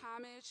pays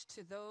homage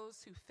to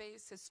those who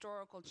face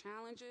historical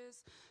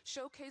challenges,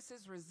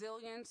 showcases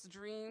resilience,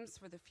 dreams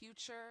for the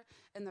future,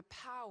 and the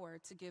power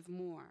to give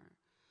more.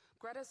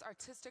 Greta's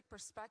artistic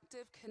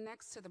perspective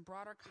connects to the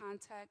broader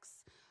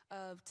context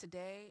of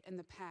today and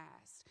the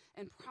past,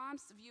 and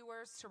prompts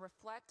viewers to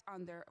reflect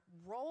on their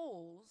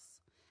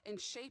roles in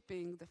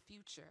shaping the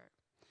future,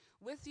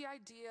 with the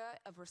idea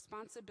of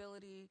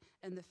responsibility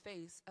in the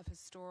face of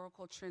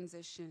historical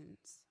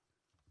transitions.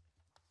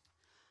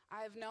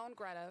 I have known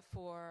Greta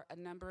for a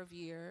number of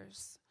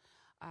years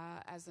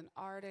as an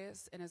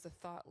artist and as a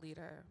thought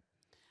leader.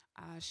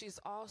 She's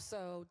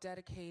also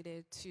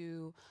dedicated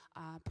to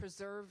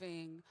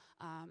preserving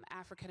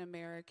African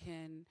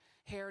American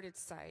heritage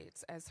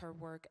sites as her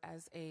work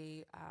as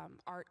a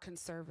art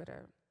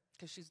conservator,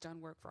 because she's done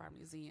work for our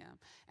museum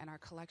and our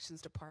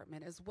collections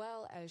department, as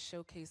well as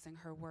showcasing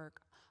her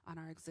work on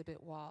our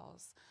exhibit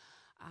walls.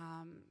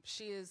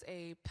 She is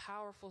a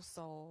powerful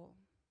soul.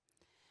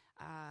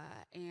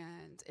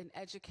 And an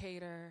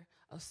educator,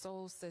 a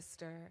soul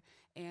sister,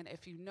 and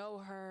if you know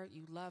her,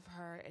 you love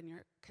her, and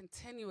you're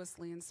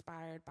continuously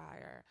inspired by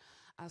her.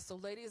 So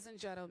ladies and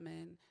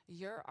gentlemen,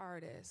 your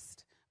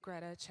artist,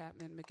 Greta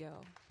Chapman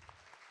McGill.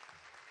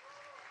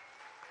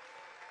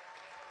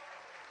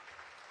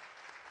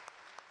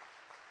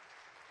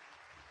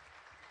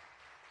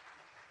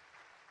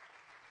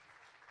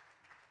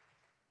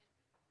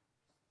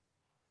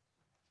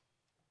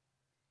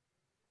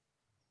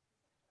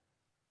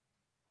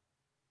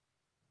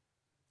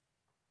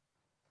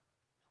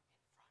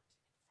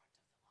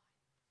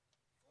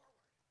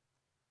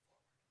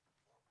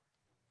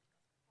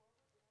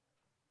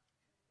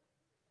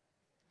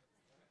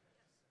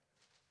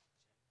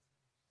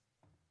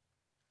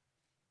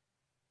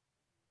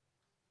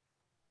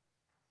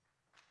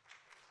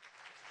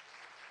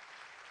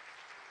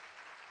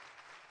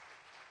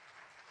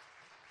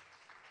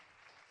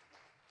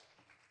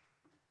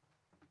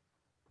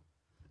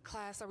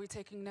 Class, are we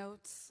taking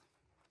notes?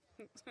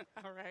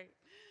 All right.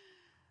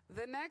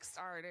 The next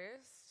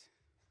artist,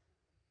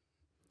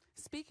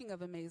 speaking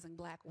of amazing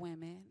black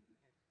women,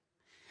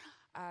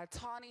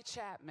 Tawny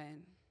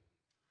Chapman.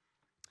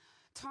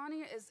 Tawny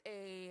is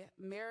a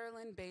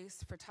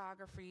Maryland-based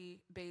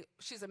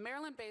she's a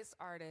Maryland-based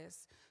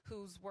artist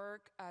whose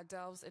work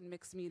delves in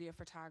mixed media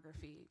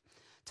photography.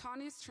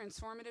 Tawny's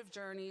transformative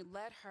journey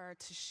led her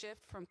to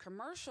shift from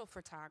commercial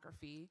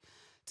photography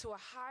to a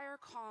higher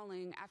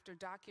calling after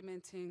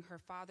documenting her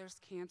father's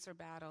cancer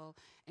battle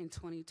in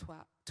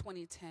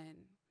 2010.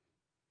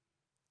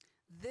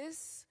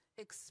 This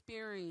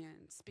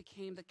experience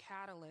became the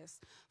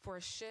catalyst for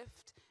a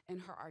shift in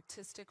her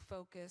artistic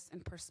focus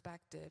and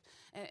perspective.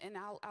 And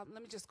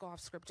let me just go off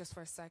script just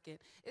for a second.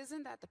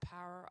 Isn't that the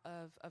power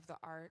of the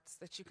arts,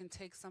 that you can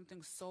take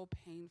something so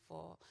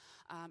painful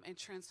and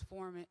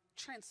transform it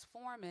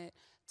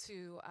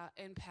to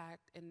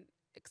impact and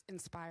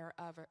inspire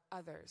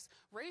others?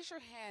 Raise your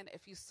hand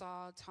if you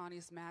saw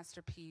Tawny's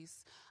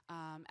masterpiece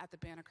at the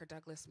Banneker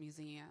Douglas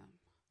Museum.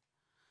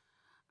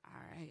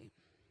 All right.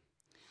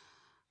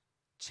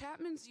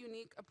 Chapman's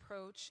unique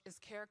approach is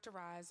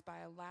characterized by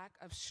a lack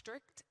of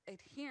strict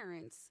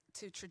adherence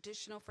to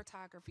traditional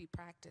photography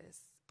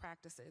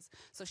practices.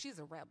 So she's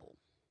a rebel.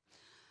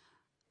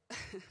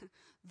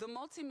 The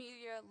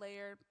multimedia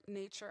layered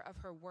nature of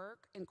her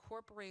work,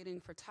 incorporating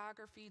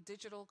photography,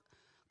 digital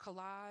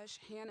collage,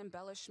 hand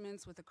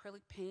embellishments with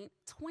acrylic paint,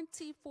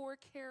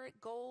 24-karat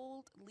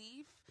gold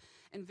leaf,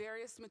 and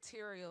various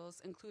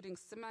materials, including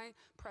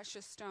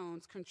semi-precious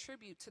stones,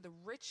 contribute to the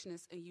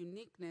richness and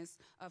uniqueness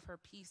of her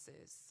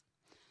pieces.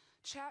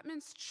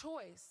 Chapman's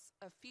choice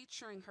of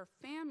featuring her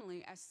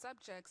family as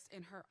subjects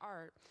in her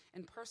art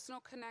and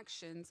personal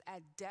connections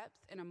add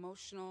depth and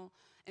emotion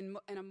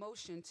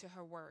to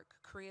her work,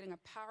 creating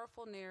a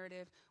powerful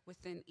narrative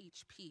within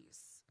each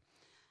piece.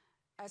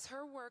 As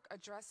her work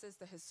addresses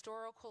the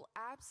historical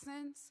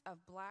absence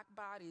of Black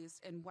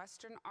bodies in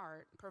Western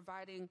art,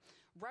 providing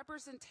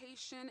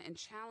representation and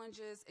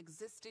challenges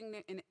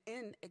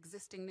in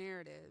existing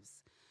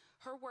narratives,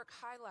 her work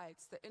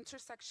highlights the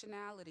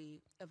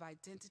intersectionality of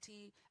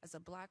identity as a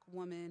Black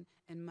woman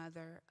and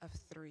mother of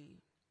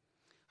 3.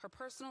 Her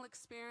personal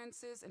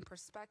experiences and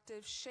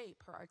perspectives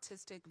shape her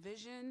artistic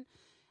vision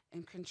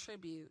and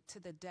contribute to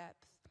the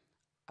depth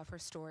of her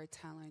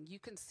storytelling. You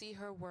can see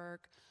her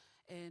work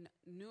in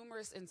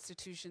numerous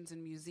institutions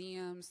and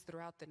museums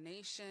throughout the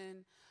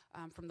nation,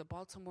 from the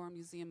Baltimore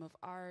Museum of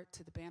Art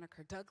to the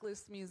Banneker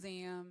Douglas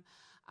Museum.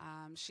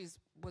 She's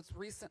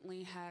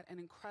recently had an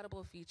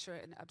incredible feature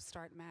in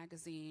Upstart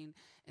magazine,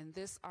 and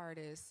this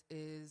artist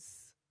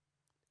is,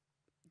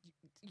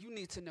 you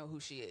need to know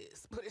who she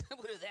is. Put it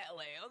that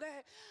way,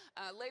 okay?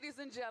 Ladies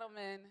and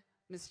gentlemen,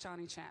 Miss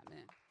Tawny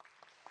Chapman.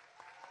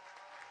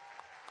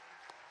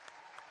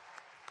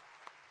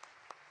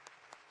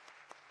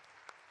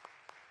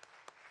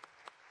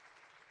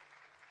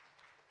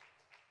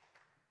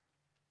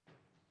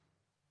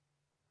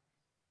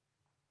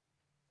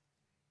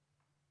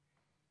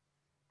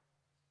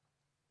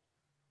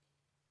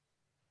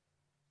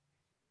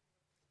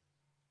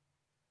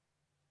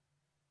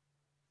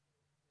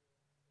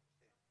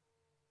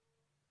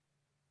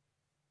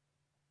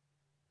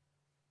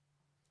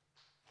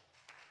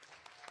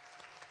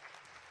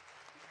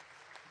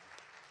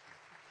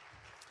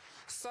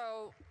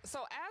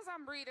 So as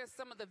I'm reading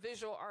some of the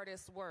visual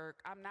artists' work,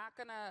 I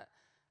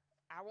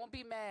won't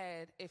be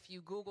mad if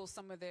you Google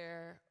some of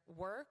their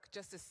work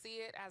just to see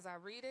it as I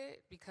read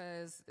it,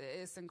 because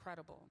it's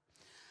incredible.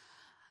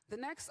 The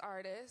next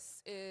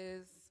artist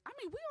is,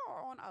 we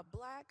are on a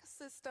Black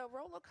sister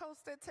roller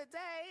coaster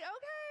today,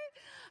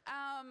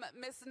 okay?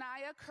 Miss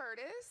Naya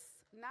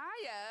Curtis.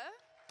 Naya.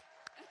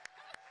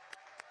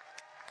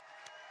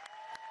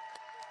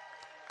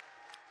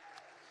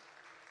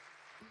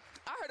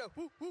 I heard a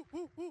whoo, whoo,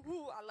 whoo, whoo,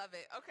 whoo. I love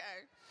it.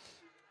 Okay.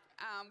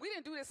 We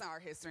didn't do this in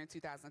art history in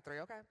 2003,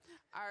 okay?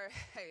 All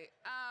right.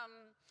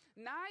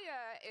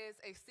 Naya is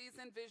a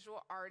seasoned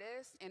visual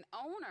artist and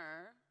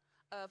owner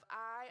of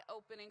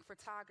Eye-Opening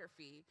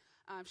Photography.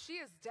 She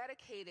is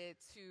dedicated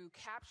to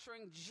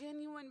capturing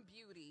genuine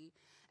beauty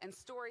and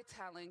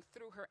storytelling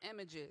through her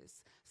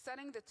images,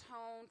 setting the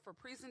tone for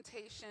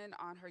presentation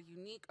on her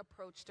unique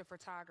approach to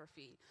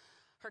photography.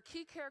 Her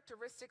key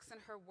characteristics in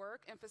her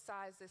work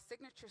emphasize a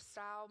signature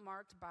style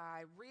marked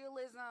by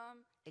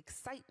realism,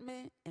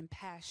 excitement, and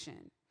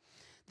passion.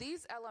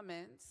 These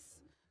elements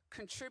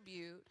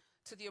contribute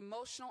to the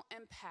emotional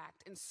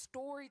impact and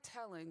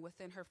storytelling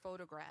within her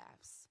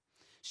photographs.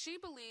 She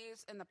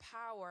believes in the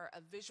power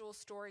of visual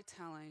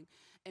storytelling,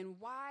 and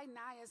why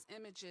Naya's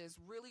images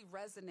really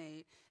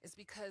resonate is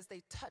because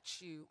they touch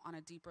you on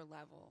a deeper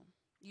level.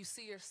 You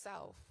see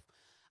yourself,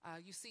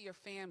 you see your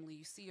family,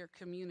 you see your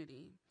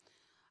community.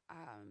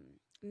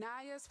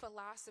 Naya's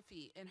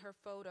philosophy in her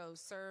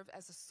photos serve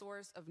as a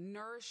source of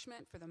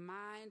nourishment for the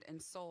mind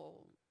and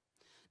soul.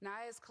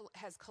 Naya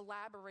has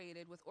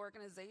collaborated with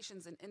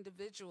organizations and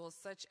individuals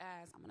such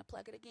as, I'm going to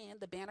plug it again,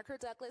 the Banneker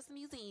Douglas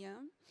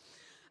Museum,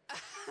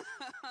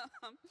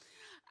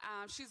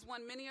 She's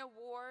won many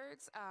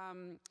awards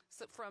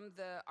from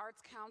the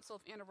Arts Council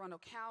of Anne Arundel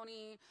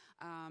County,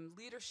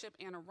 Leadership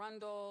Anne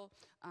Arundel.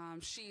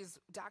 She's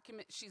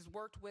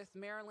worked with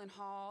Marilyn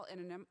Hall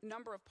and a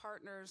number of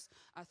partners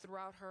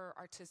throughout her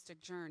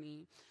artistic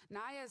journey.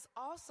 Naya is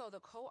also the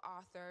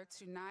co-author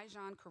to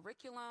Nijon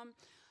Curriculum,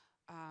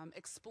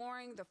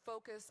 exploring the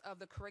focus of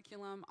the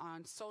curriculum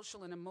on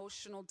social and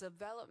emotional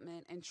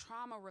development and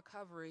trauma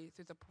recovery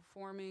through the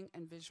performing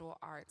and visual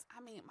arts.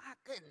 I mean, my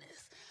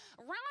goodness.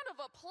 A round of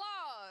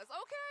applause,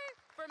 okay,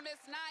 for Miss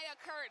Naya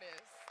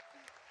Curtis.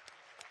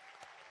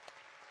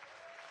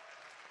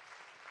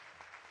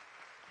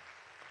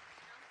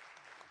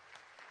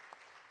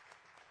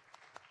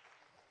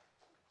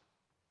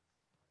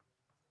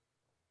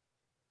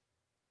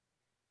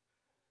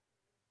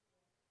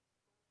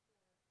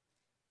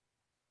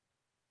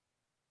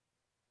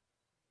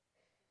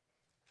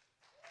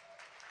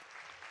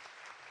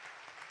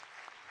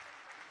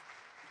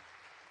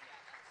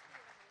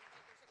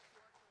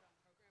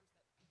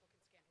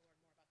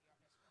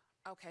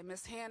 Okay,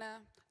 Miss Hannah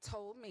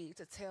told me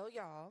to tell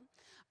y'all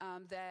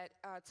that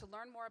to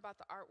learn more about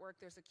the artwork,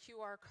 there's a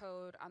QR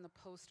code on the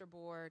poster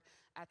board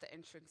at the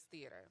entrance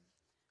theater.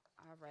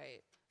 All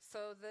right,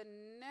 so the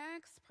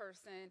next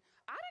person,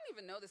 I didn't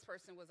even know this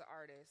person was an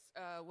artist,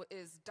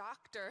 is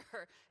Dr.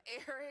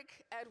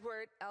 Eric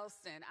Edward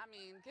Elston. I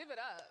mean, give it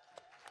up.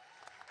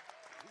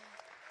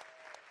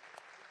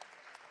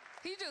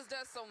 He just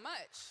does so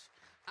much.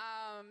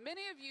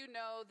 Many of you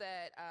know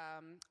that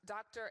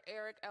Dr.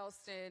 Eric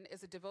Elston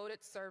is a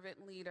devoted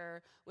servant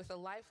leader with a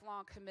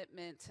lifelong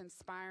commitment to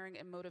inspiring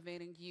and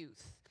motivating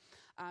youth.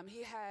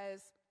 He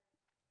has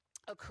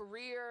a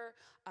career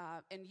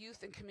in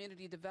youth and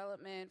community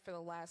development for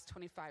the last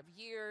 25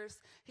 years.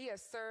 He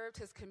has served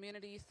his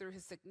community through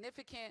his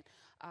significant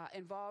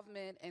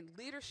involvement in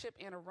Leadership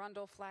Anne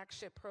Arundel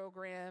flagship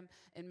program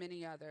and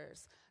many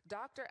others.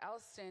 Dr.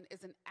 Elston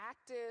is an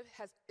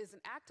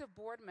active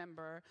board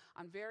member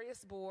on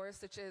various boards,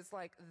 such as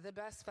like the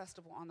best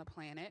festival on the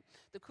planet,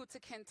 the Kuta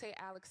Kinte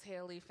Alex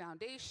Haley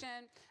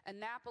Foundation,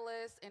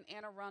 Annapolis and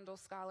Anne Arundel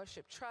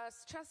Scholarship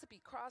Trust,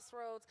 Chesapeake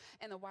Crossroads,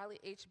 and the Wiley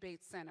H.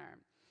 Bates Center.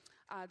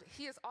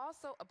 He is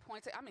also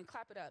appointed,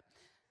 clap it up.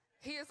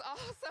 He is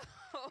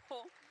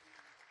also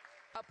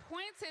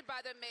appointed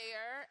by the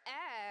mayor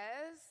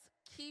as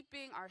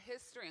keeping our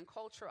history and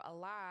culture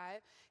alive.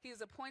 He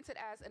is appointed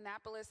as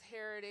Annapolis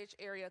Heritage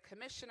Area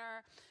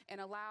Commissioner and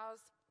allows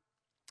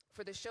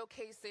for the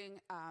showcasing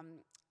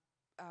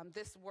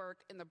this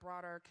work in the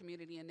broader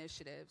community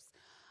initiatives.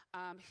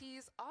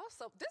 He's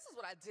also, this is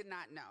what I did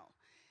not know.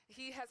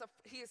 He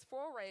is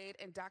forayed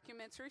in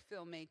documentary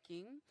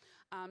filmmaking,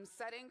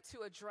 setting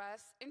to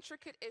address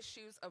intricate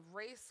issues of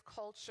race,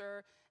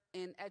 culture,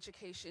 and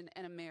education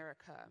in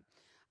America.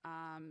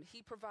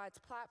 He provides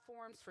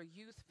platforms for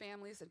youth,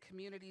 families, and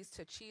communities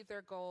to achieve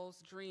their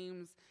goals,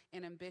 dreams,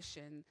 and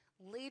ambition.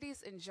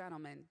 Ladies and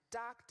gentlemen,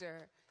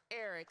 Dr.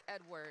 Eric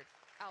Edward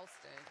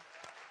Elston.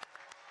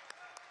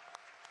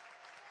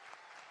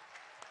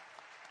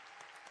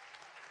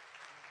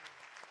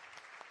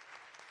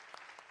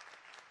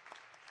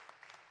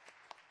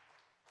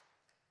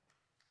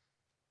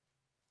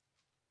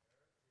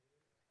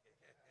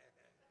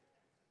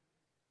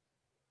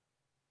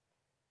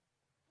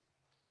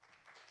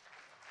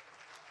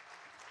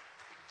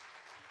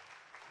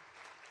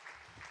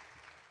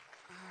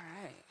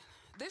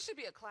 This should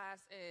be a class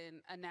in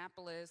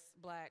Annapolis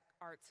Black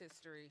Arts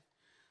History,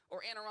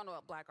 or Anne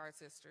Arundel Black Arts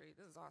History.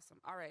 This is awesome.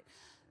 All right.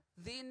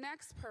 The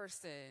next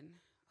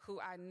person who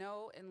I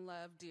know and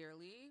love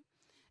dearly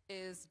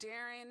is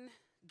Darren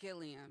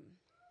Gilliam.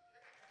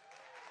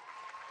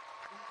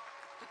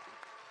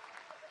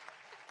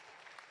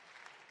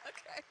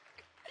 Okay.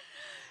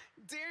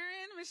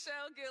 Darren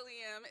Michelle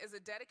Gilliam is a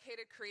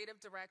dedicated creative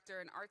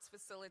director and arts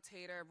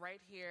facilitator right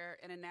here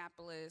in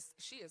Annapolis.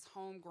 She is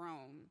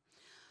homegrown.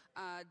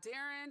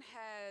 Darren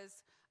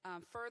has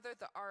furthered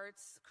the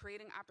arts,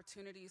 creating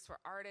opportunities for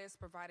artists,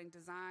 providing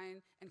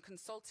design and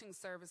consulting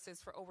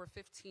services for over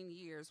 15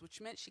 years,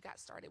 which meant she got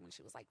started when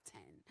she was like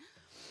 10.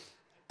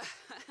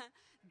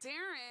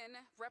 Darren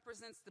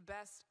represents the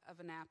best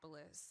of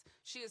Annapolis.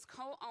 She is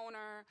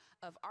co-owner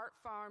of Art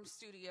Farm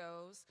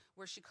Studios,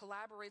 where she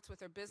collaborates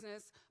with her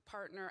business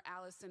partner,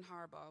 Allison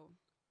Harbaugh,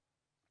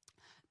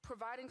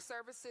 providing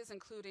services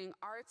including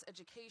arts,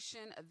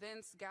 education,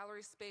 events,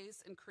 gallery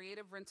space, and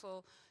creative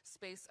rental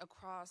space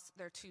across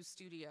their 2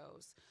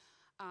 studios.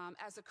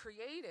 As a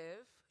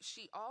creative,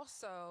 she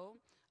also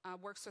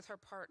works with her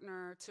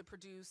partner to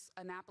produce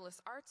Annapolis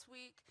Arts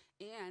Week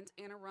and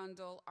Anne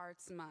Arundel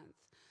Arts Month.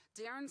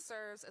 Darren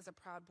serves as a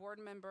proud board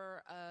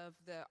member of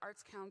the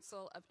Arts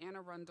Council of Anne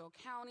Arundel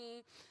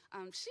County.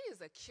 She is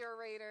a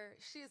curator,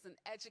 she is an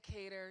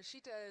educator, she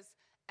does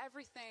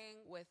everything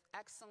with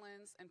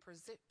excellence and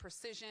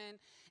precision,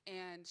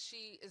 and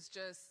she is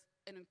just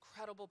an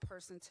incredible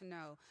person to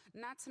know.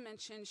 Not to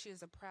mention, she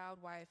is a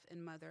proud wife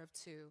and mother of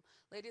 2.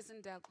 Ladies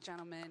and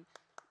gentlemen,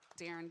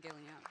 Darren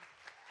Gilliam.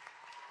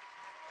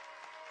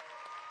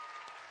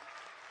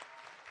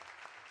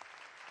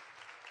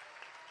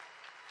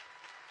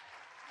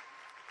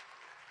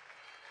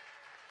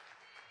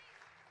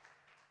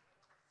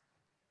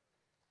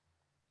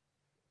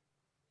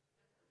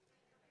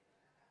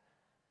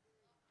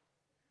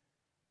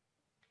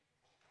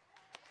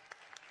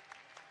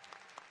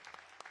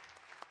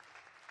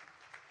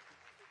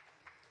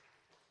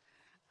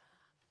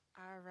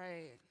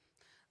 right.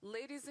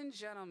 Ladies and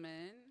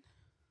gentlemen,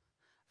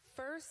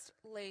 First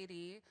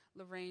Lady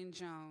Lorraine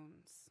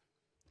Jones.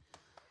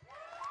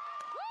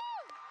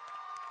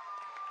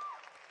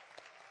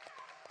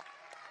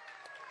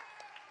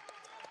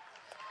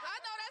 I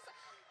know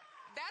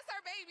that's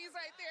our babies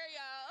right there,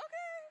 y'all.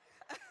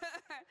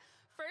 Okay.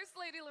 First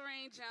Lady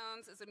Lorraine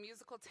Jones is a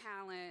musical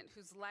talent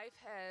whose life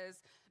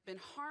has been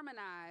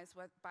harmonized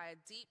by a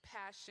deep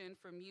passion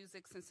for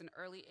music since an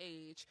early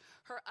age.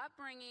 Her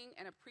upbringing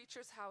in a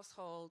preacher's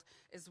household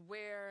is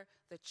where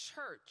the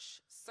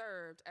church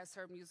served as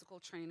her musical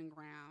training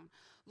ground.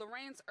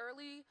 Lorraine's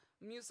early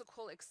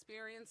musical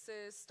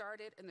experiences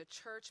started in the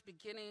church,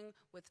 beginning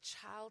with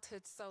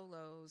childhood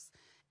solos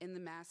in the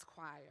mass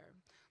choir.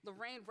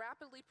 Lorraine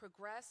rapidly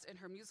progressed in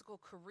her musical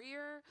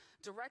career,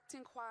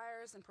 directing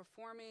choirs and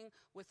performing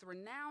with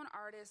renowned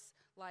artists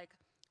like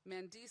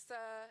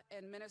Mandisa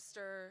and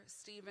minister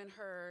Stephen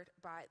Hurd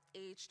by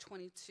age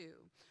 22.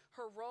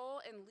 Her role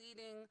in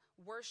leading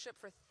worship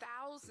for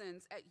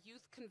thousands at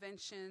youth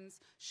conventions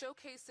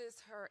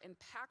showcases her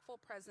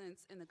impactful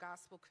presence in the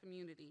gospel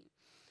community.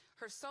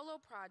 Her solo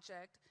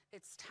project,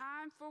 It's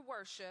Time for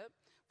Worship,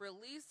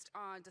 released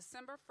on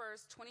December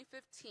 1st,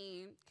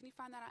 2015. Can you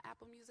find that on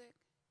Apple Music?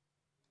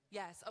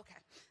 Yes,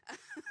 okay.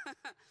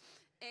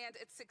 And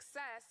its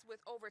success with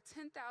over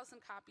 10,000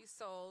 copies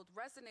sold,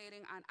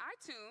 resonating on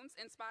iTunes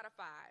and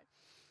Spotify.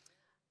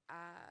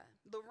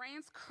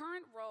 Lorraine's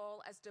current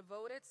role as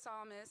devoted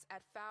psalmist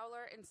at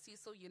Fowler and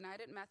Cecil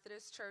United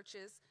Methodist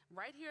Churches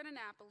right here in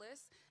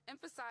Annapolis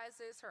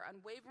emphasizes her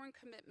unwavering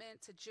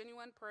commitment to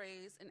genuine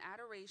praise and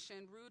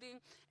adoration, rooting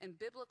in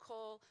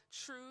biblical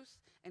truth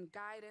and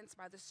guidance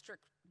by the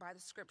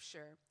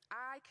scripture.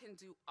 I can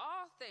do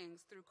all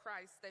things through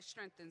Christ that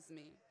strengthens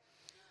me.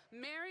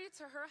 Married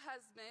to her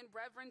husband,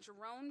 Reverend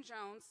Jerome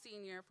Jones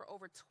Sr., for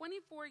over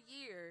 24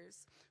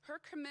 years,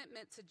 her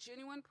commitment to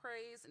genuine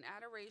praise and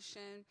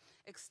adoration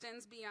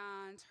extends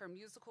beyond her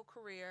musical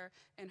career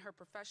and her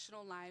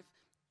professional life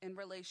and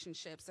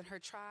relationships. And her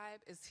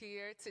tribe is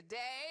here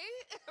today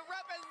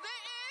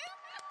representing.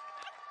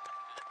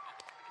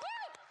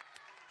 Woo!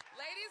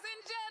 Ladies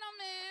and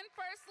gentlemen,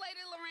 First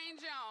Lady Lorraine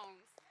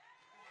Jones.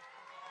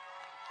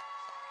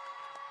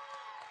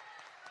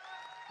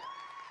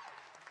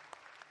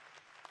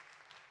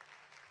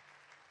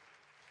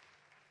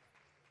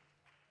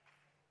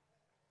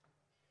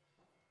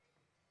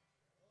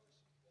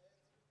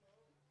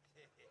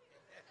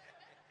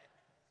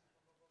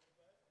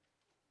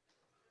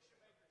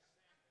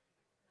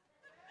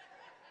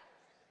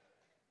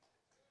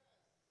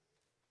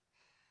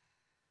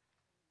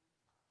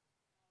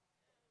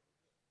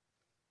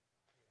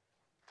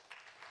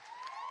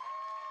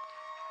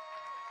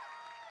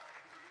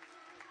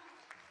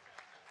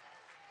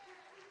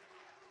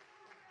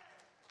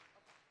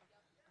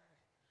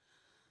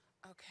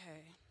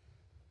 Okay.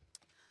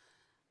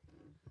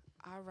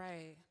 All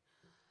right.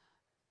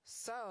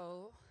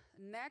 So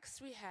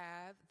next we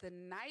have the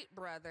Knight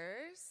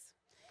brothers,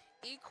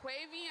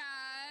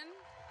 Equavion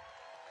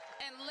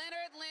and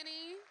Leonard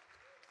Lenny,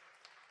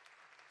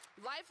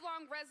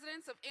 lifelong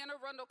residents of Anne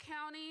Arundel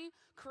County,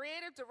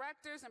 creative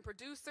directors and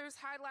producers,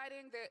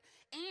 highlighting that,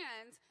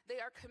 and they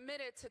are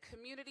committed to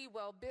community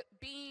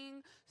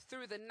well-being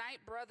through the Knight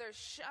Brothers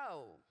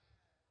Show,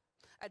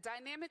 a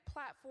dynamic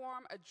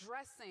platform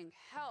addressing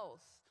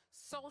health,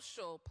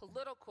 social,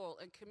 political,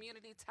 and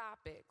community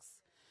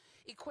topics.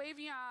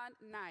 Equavion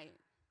Knight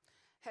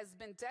has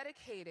been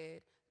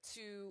dedicated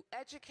to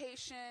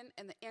education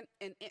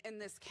in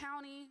this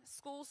county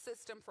school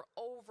system for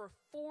over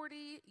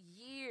 40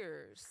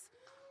 years.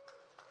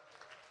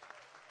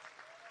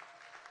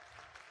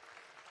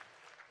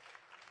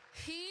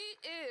 He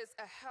is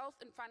a health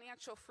and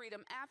financial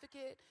freedom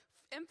advocate,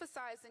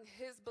 emphasizing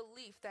his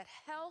belief that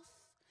health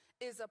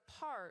is a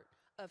part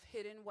of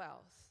hidden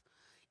wealth.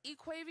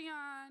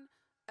 Equavion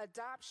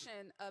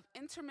adoption of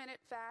intermittent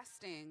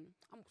fasting.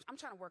 I'm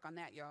trying to work on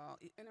that, y'all.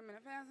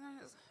 Intermittent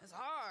fasting is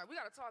hard. We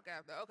got to talk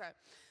after. Okay.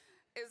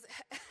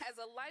 Has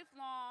a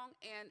lifelong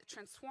and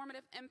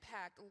transformative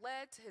impact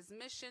led to his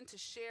mission to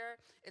share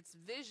its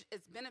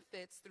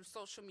benefits through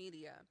social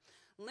media.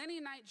 Lenny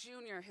Knight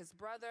Jr., his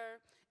brother,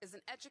 has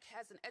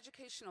an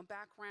educational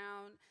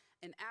background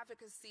in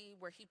advocacy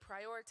where he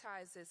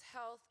prioritizes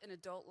health in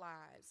adult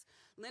lives.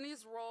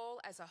 Lenny's role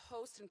as a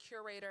host and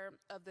curator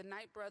of the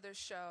Knight Brothers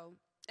Show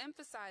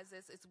emphasized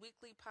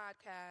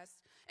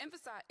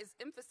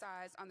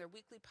on their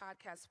weekly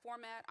podcast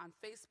format on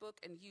Facebook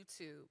and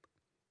YouTube.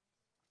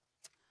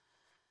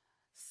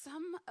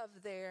 Some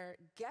of their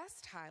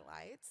guest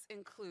highlights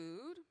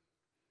include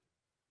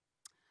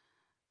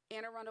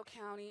Anne Arundel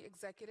County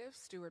Executive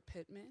Stuart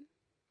Pittman,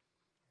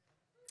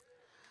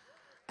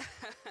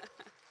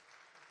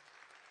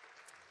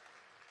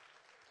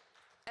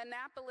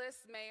 Annapolis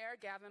Mayor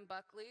Gavin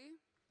Buckley,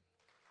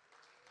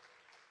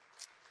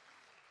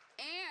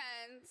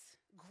 and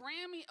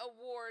Grammy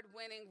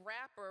Award-winning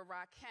rapper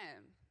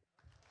Rakim.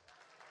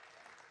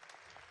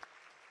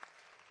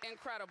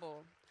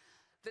 Incredible.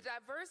 The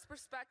diverse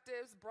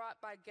perspectives brought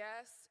by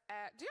guests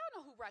at, do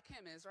y'all know who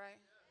Rakim is, right?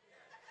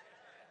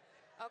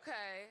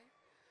 Okay.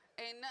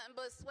 Ain't nothing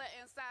but sweat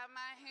inside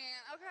my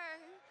hand. Okay.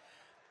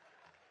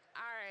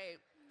 All right.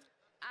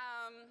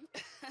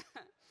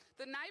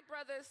 The Knight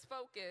Brothers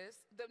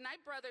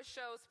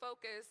show's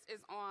focus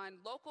is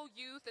on local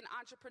youth and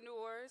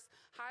entrepreneurs,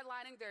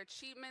 highlighting their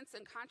achievements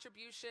and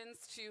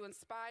contributions to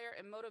inspire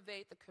and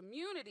motivate the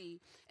community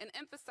and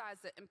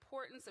emphasize the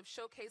importance of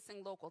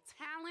showcasing local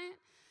talent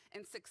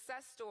and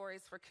success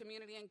stories for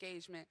community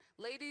engagement.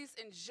 Ladies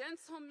and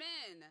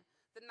gentlemen,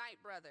 the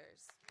Knight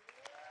Brothers.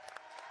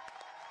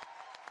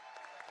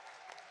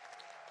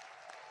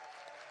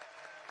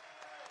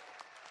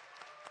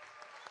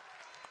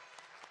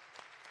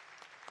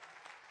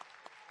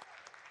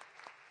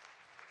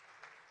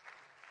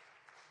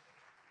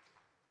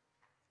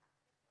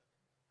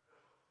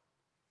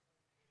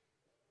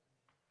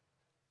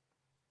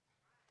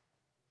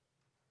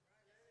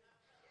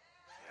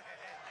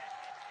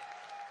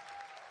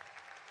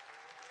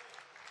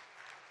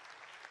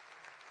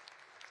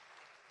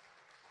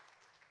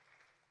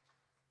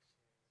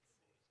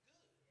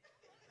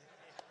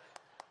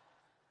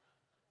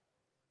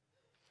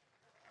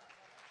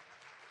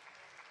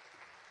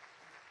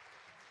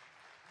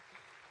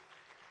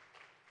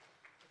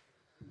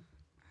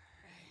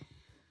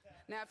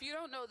 Now, if you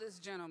don't know this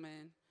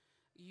gentleman,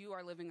 you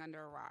are living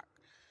under a rock.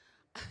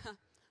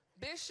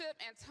 Bishop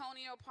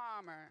Antonio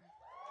Palmer.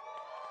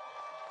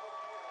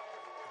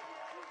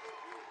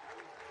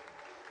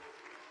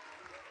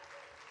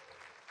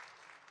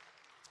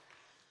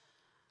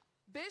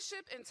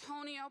 Bishop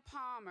Antonio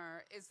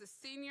Palmer is the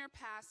senior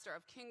pastor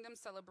of Kingdom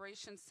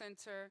Celebration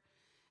Center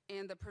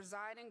and the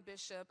presiding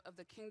bishop of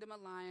the Kingdom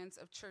Alliance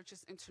of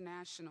Churches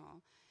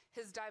International.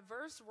 His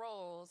diverse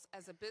roles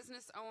as a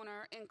business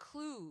owner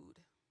include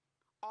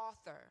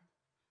author,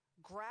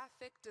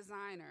 graphic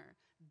designer,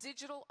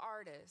 digital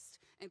artist,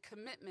 and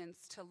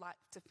commitments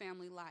to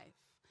family life.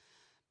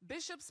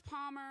 Bishop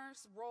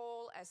Palmer's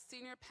role as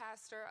senior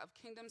pastor of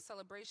Kingdom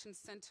Celebration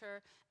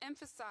Center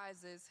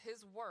emphasizes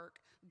his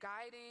work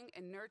guiding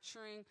and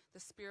nurturing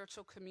the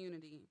spiritual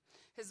community.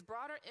 His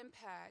broader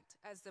impact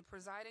as the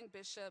presiding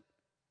bishop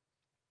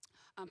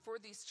for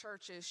these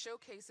churches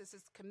showcases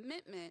his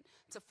commitment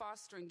to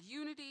fostering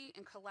unity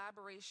and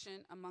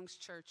collaboration amongst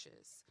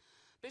churches.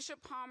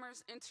 Bishop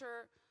Palmer's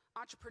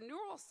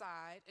entrepreneurial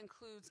side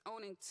includes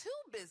owning 2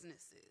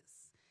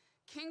 businesses,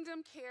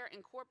 Kingdom Care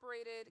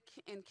Incorporated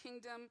and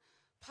Kingdom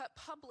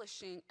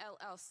Publishing,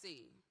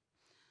 LLC.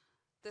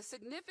 The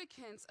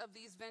significance of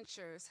these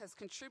ventures has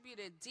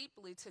contributed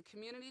deeply to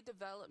community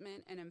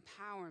development and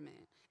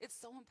empowerment. It's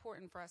so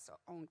important for us to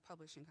own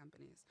publishing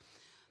companies.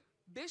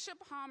 Bishop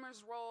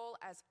Palmer's role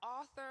as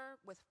author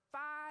with 5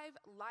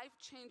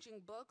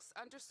 life-changing books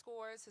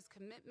underscores his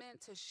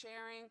commitment to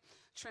sharing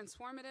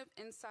transformative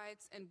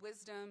insights and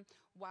wisdom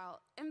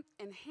while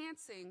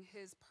enhancing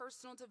his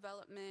personal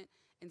development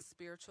and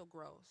spiritual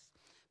growth.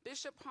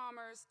 Bishop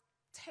Palmer's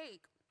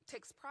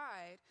takes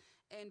pride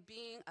in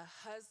being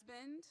a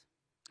husband,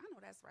 I know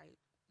that's right,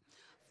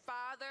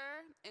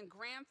 father and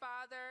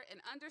grandfather, and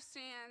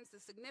understands the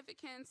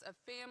significance of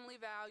family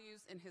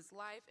values in his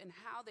life and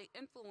how they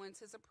influence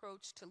his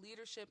approach to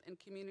leadership and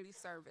community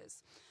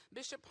service.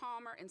 Bishop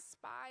Palmer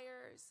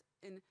inspires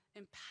and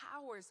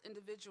empowers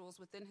individuals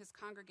within his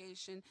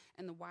congregation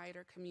and the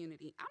wider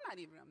community. I'm not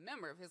even a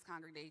member of his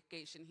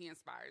congregation. He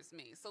inspires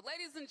me. So,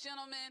 ladies and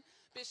gentlemen,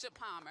 Bishop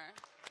Palmer.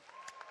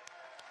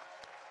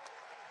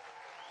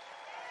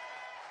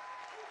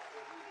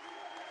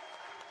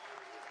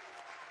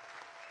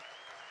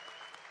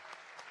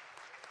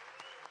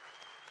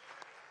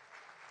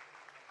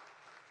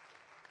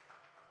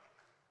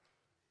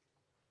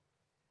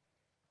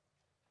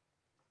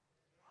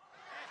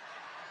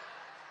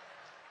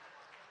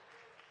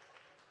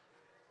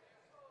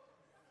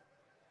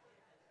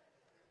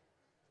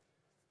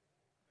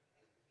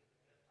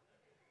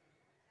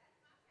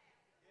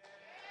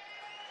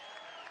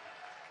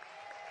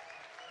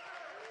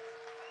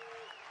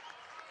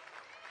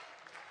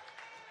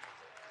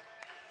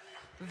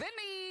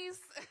 Vinny's.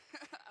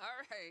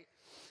 All right.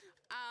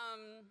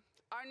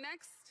 Our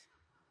next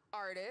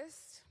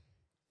artist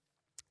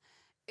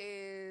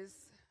is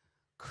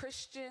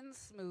Christian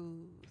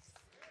Smooth.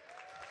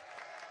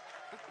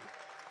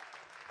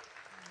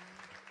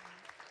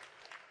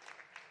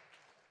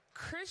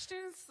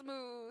 Christian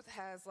Smooth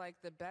has like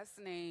the best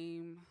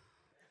name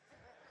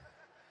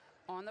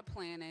on the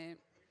planet.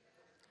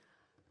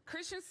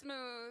 Christian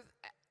Smooth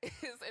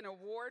is an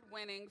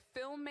award-winning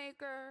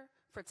filmmaker,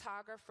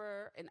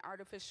 photographer, and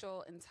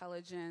artificial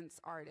intelligence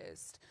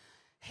artist,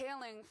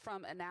 hailing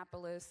from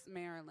Annapolis,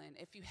 Maryland.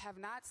 If you have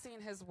not seen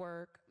his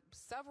work,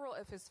 several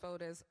of his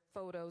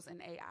photos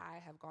in AI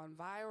have gone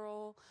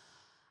viral,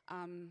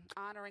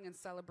 honoring and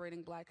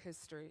celebrating Black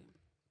history.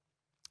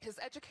 His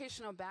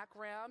educational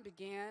background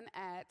began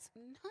at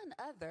none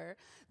other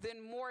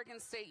than Morgan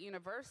State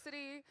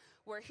University,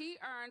 where he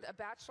earned a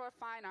Bachelor of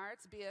Fine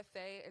Arts,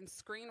 BFA, in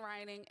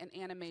screenwriting and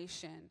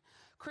animation.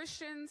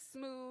 Christian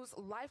Smooth's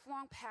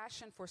lifelong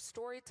passion for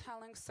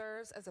storytelling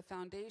serves as a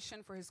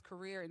foundation for his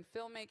career in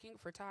filmmaking,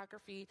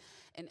 photography,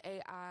 and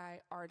AI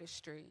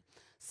artistry.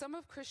 Some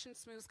of Christian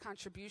Smooth's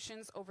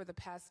contributions over the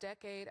past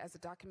decade as a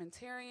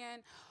documentarian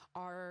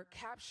are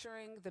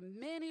capturing the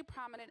many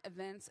prominent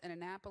events in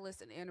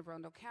Annapolis and Anne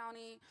Arundel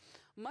County.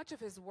 Much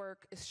of his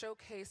work is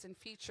showcased and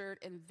featured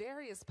in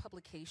various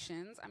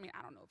publications. I mean,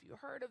 I don't know if you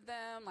heard of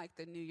them, like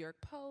the New York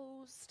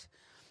Post,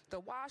 the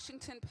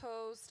Washington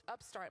Post,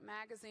 Upstart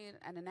Magazine,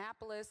 and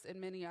Annapolis, and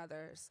many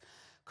others.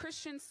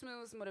 Christian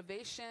Smooth's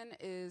motivation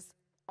is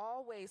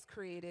always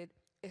creating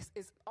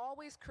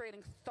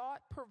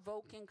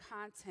thought-provoking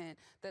content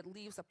that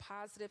leaves a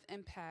positive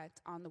impact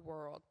on the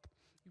world.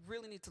 You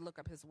really need to look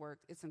up his work.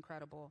 It's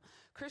incredible.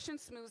 Christian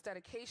Smooth's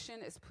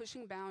dedication is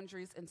pushing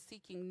boundaries and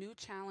seeking new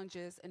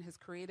challenges in his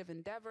creative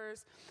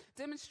endeavors,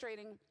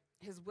 demonstrating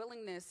his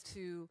willingness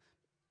to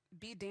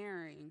be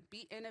daring,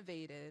 be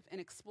innovative, and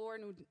explore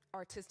new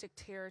artistic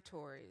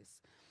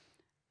territories.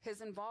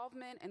 His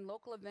involvement in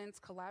local events,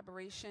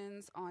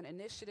 collaborations on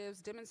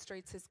initiatives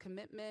demonstrates his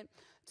commitment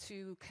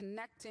to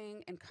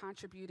connecting and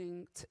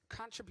contributing to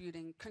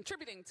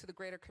the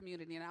greater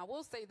community. And I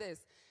will say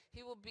this,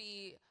 he will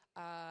be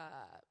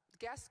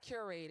guest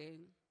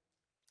curating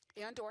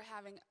and/or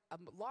having a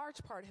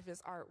large part of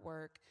his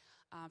artwork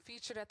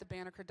featured at the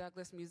Banneker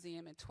Douglas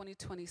Museum in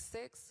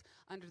 2026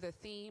 under the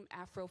theme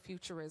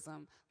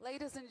Afrofuturism.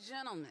 Ladies and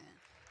gentlemen,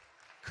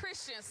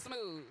 Christian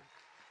Smooth.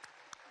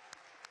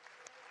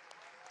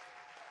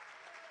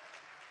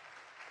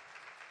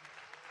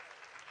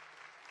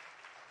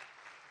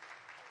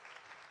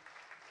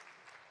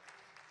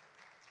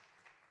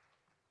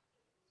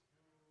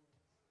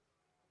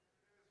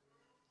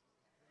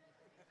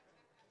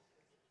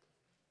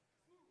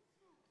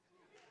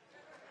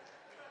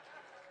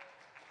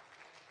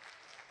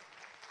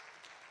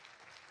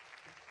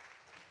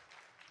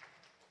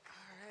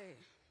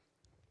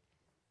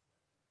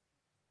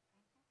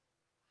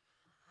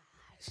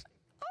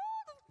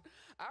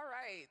 All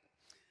right.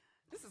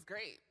 This is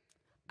great.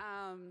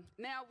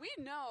 Now, we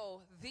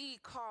know the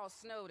Carl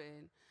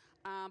Snowden,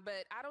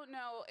 but I don't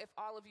know if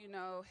all of you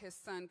know his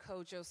son,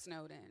 Kojo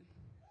Snowden.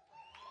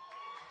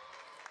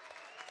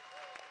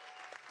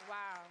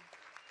 Wow.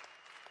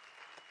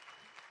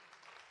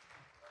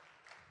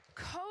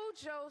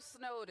 Kojo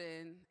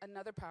Snowden,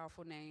 another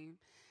powerful name,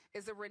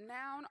 is a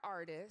renowned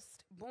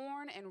artist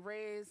born and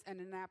raised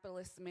in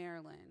Annapolis,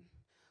 Maryland,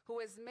 who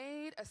has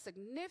made a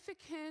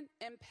significant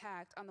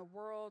impact on the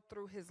world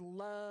through his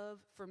love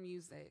for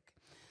music.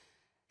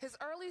 His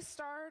early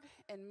start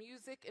in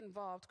music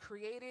involved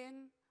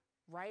creating,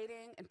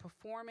 writing, and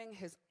performing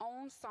his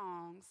own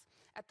songs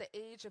at the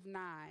age of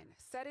 9,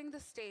 setting the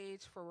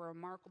stage for a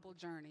remarkable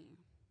journey.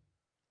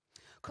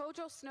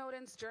 Kojo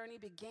Snowden's journey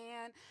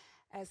began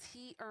as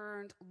he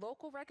earned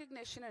local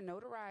recognition and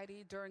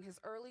notoriety during his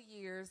early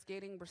years,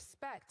 gaining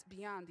respect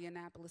beyond the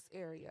Annapolis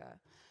area.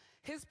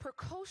 His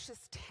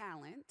precocious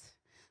talent,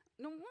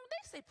 no,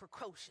 they say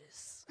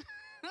precocious.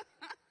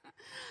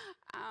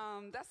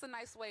 That's a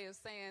nice way of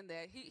saying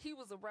that he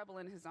was a rebel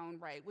in his own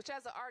right, which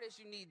as an artist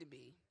you need to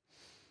be.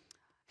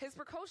 His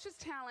precocious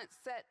talent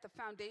set the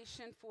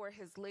foundation for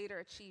his later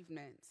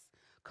achievements.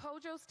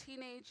 Kojo's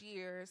teenage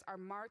years are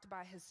marked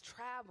by his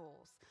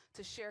travels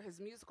to share his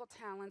musical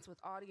talents with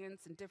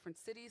audience in different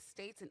cities,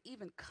 states, and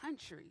even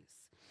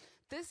countries.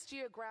 This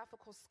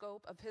geographical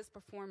scope of his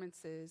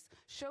performances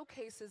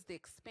showcases the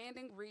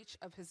expanding reach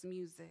of his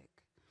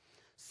music.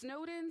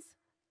 Snowden's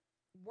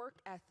work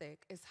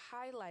ethic is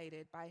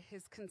highlighted by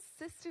his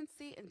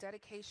consistency and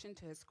dedication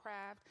to his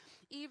craft,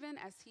 even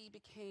as he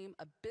became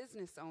a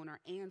business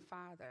owner and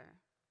father.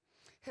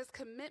 His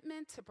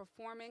commitment to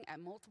performing at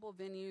multiple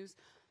venues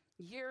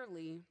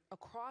yearly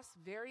across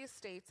various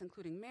states,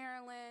 including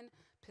Maryland,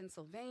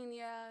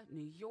 Pennsylvania,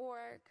 New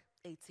York,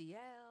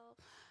 ATL,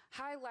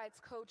 highlights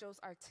Kojo's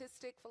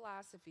artistic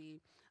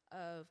philosophy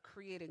of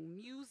creating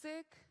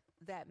music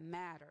that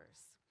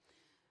matters.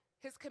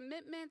 His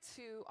commitment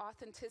to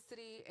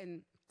authenticity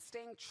and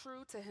staying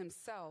true to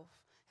himself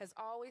has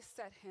always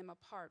set him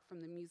apart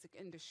from the music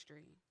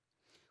industry.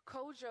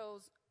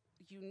 Kojo's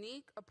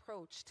unique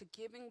approach to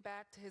giving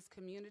back to his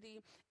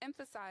community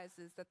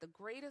emphasizes that the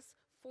greatest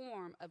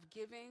form of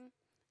giving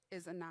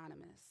is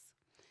anonymous.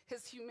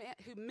 His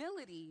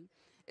humility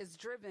is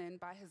driven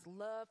by his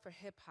love for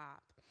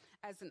hip-hop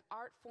as an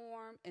art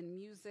form and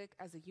music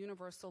as a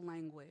universal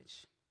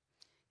language.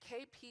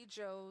 KP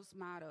Joe's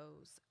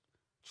mottos,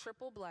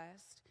 triple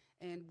blessed,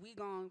 and we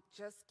gon'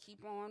 just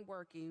keep on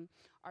working,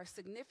 are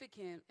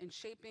significant in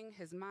shaping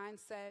his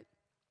mindset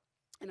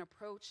and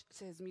approach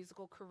to his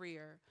musical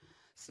career.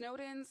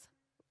 Snowden's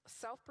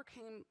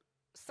self-proclaimed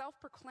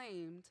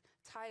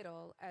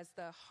title as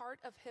the heart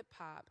of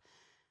hip-hop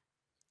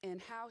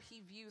and how he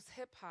views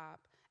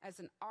hip-hop as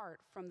an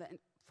art from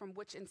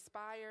which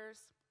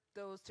inspires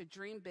those to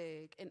dream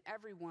big and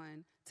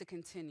everyone to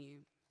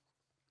continue.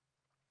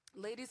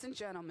 Ladies and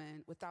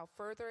gentlemen, without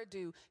further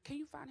ado, can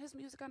you find his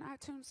music on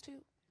iTunes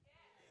too?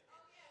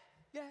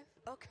 Yes.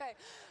 Okay.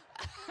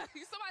 Somebody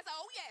said,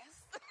 oh,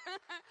 yes.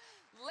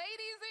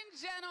 Ladies and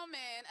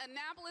gentlemen,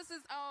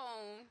 Annapolis'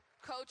 own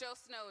Kojo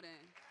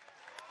Snowden.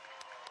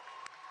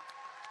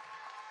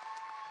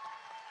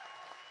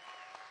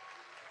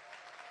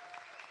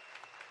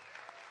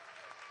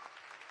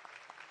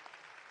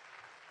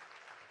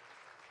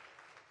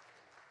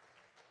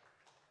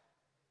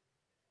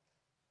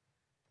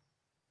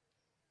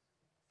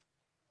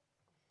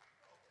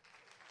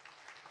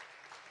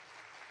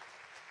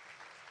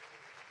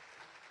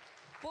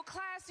 Well,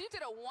 class, you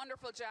did a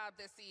wonderful job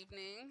this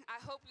evening.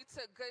 I hope you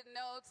took good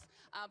notes,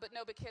 but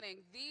no, but kidding.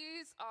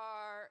 These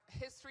are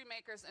history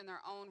makers in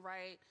their own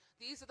right.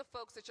 These are the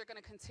folks that you're going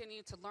to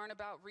continue to learn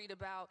about, read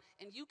about,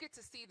 and you get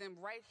to see them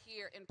right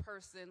here in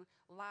person,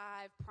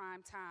 live,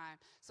 prime time.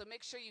 So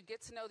make sure you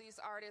get to know these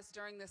artists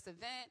during this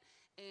event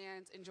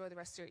and enjoy the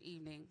rest of your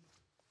evening.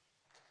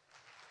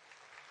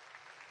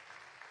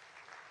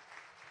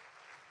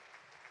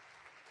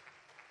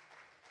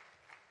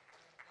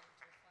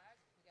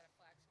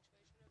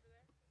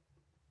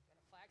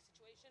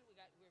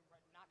 We're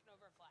knocking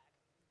over a flag.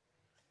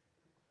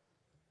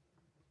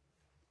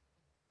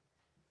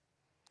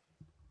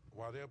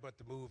 While they're about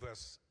to move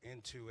us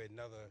into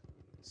another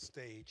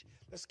stage,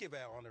 let's give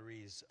our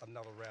honorees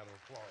another round of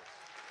applause.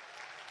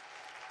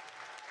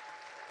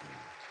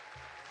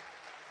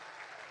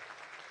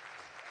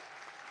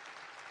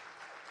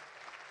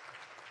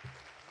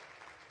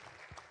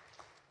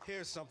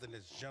 Here's something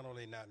that's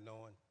generally not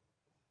known.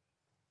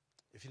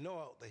 If you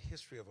know the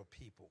history of a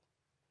people,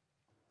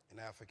 an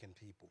African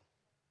people,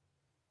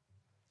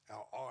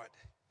 our art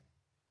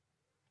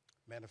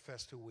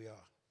manifests who we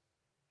are.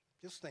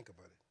 Just think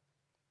about it.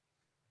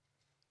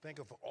 Think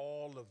of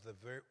all of the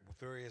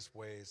various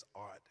ways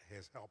art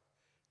has helped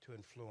to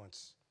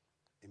influence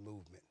a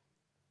movement.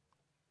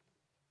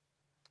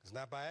 It's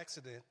not by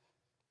accident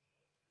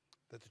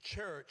that the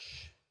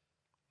church,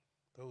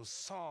 those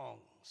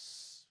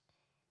songs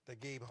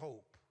that gave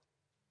hope,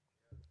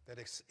 that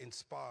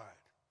inspired.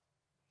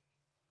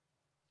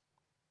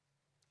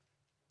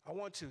 I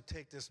want to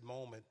take this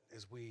moment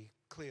as we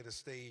clear the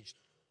stage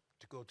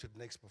to go to the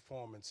next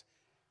performance.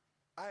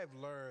 I have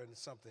learned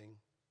something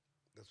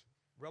that's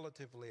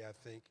relatively, I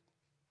think,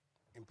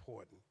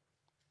 important.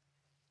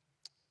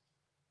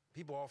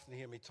 People often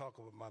hear me talk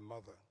about my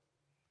mother,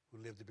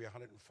 who lived to be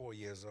 104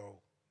 years old.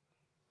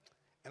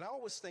 And I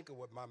always think of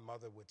what my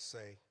mother would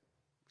say.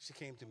 She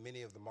came to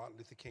many of the Martin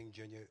Luther King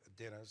Jr.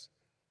 dinners.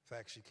 In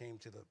fact, she came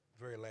to the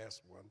very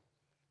last one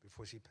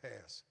before she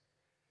passed.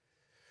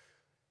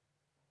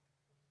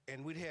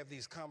 And we'd have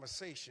these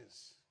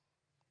conversations.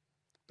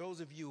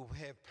 Those of you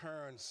who have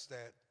parents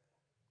that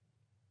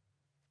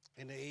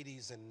in the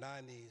 80s and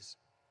 90s,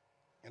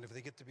 and if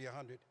they get to be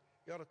 100,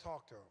 you ought to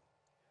talk to them.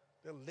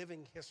 They're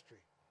living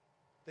history.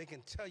 They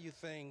can tell you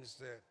things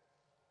that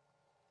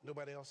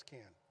nobody else can.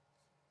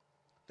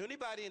 Do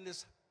anybody in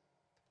this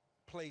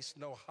place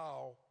know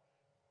how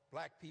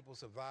black people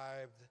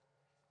survived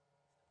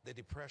the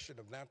Depression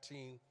of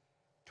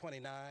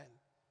 1929?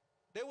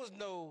 There was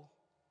no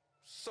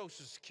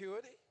Social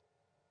Security.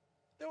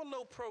 There were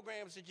no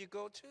programs that you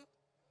go to.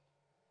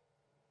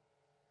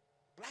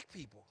 Black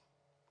people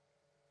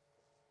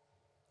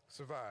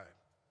survived.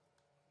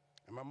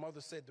 And my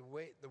mother said the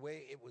way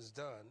it was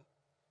done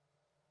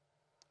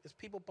is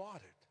people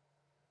bartered.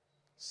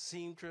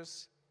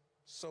 Seamstress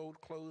sold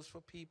clothes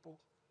for people.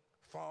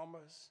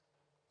 Farmers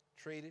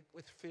traded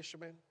with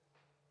fishermen.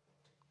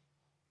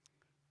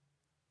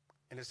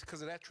 And it's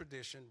because of that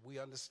tradition we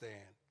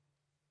understand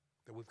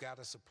that we've got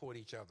to support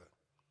each other.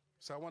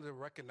 So I want to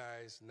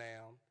recognize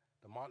now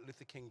the Martin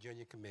Luther King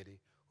Jr. Committee,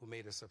 who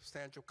made a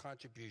substantial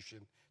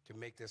contribution to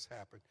make this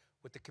happen.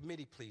 Would the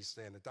committee please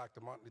stand, the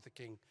Dr. Martin Luther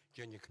King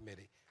Jr.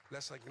 Committee.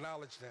 Let's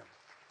acknowledge them.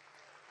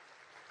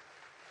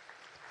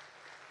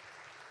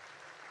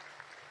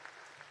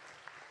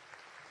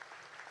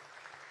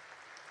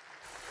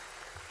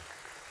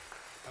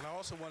 And I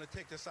also want to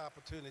take this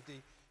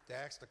opportunity to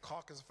ask the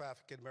Caucus of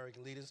African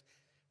American Leaders,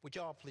 would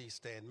y'all please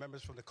stand?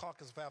 Members from the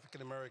Caucus of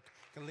African American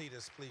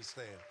Leaders, please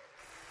stand.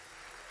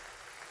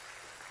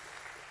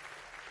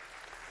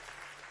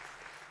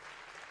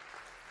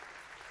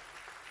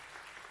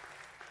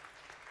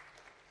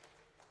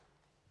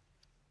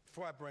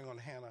 Before I bring on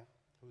Hannah,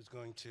 who's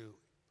going to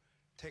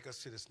take us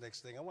to this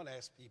next thing, I want to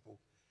ask people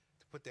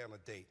to put down a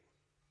date.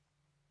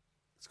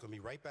 It's going to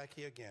be right back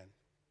here again,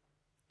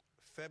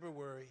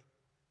 February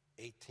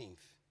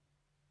 18th.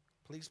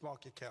 Please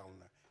mark your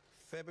calendar,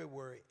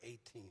 February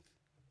 18th.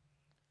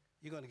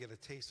 You're going to get a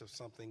taste of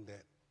something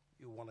that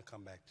you'll want to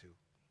come back to.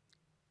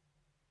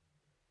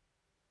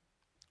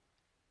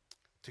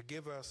 To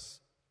give us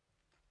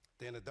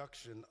the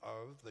introduction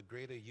of the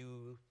Greater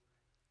U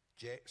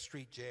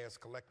Street Jazz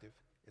Collective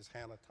is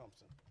Hannah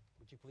Thompson.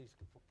 Would you please?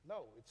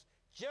 No, it's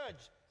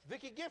Judge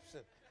Vicki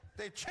Gibson.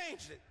 They've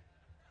changed it.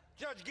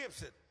 Judge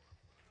Gibson.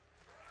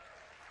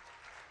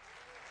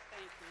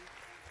 Thank you.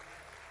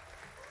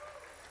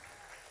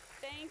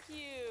 Thank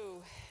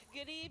you.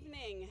 Good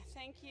evening.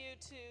 Thank you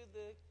to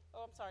the,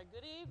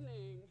 good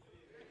evening.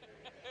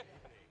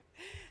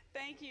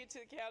 Thank you to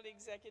the county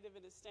executive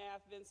and the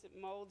staff, Vincent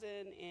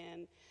Molden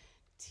and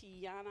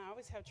Tiana, I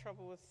always have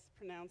trouble with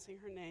pronouncing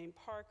her name,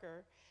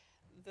 Parker,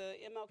 the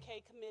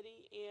MLK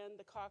Committee and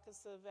the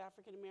Caucus of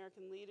African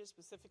American Leaders,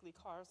 specifically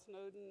Carl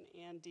Snowden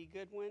and Dee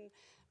Goodwin.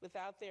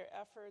 Without their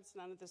efforts,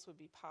 none of this would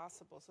be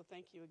possible, so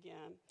thank you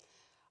again.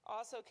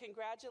 Also,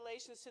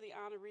 congratulations to the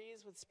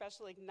honorees with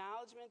special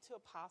acknowledgement to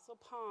Apostle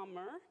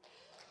Palmer.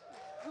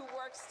 who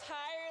works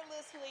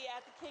tirelessly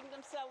at the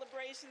Kingdom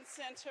Celebration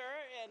Center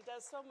and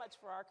does so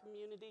much for our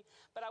community.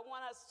 But I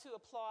want us to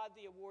applaud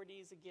the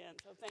awardees again,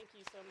 so thank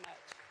you so much.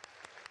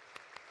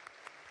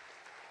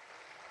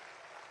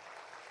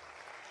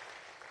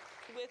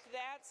 With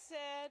that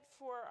said,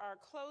 for our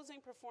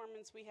closing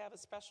performance, we have a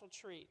special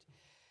treat.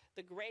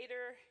 The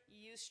Greater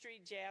U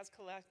Street Jazz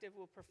Collective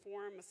will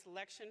perform a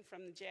selection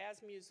from the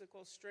jazz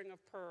musical String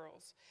of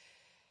Pearls.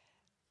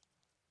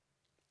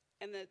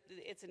 And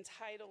it's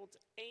entitled,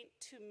 Ain't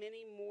Too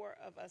Many More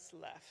of Us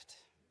Left.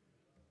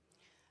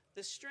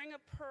 The String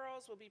of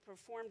Pearls will be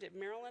performed at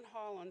Maryland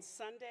Hall on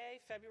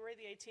Sunday, February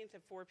the 18th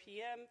at 4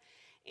 p.m.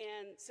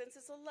 And since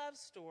it's a love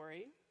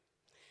story,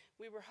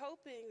 we were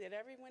hoping that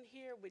everyone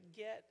here would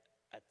get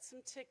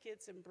some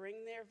tickets and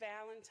bring their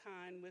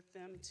Valentine with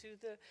them to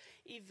the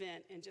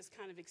event and just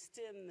kind of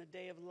extend the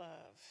day of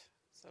love.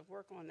 So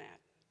work on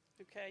that,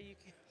 okay? You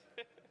can.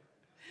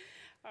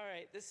 All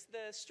right, the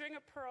String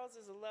of Pearls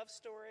is a love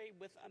story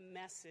with a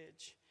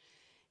message.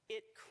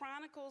 It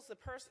chronicles the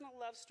personal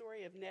love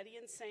story of Nettie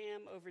and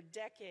Sam over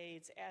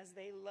decades as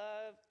their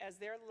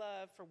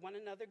love for one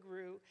another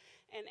grew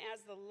and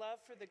as the love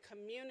for the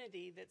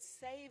community that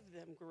saved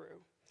them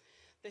grew.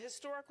 The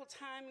historical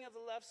timing of the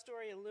love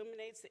story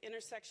illuminates the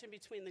intersection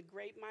between the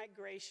Great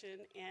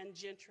Migration and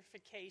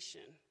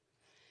gentrification.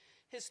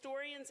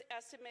 Historians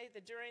estimate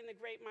that during the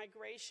Great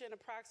Migration,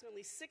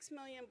 approximately 6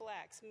 million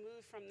blacks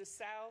moved from the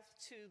South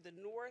to the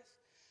North,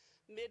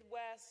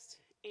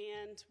 Midwest,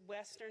 and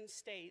Western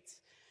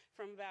states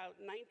from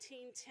about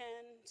 1910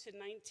 to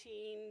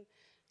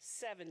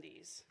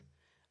 1970s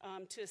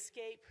to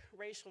escape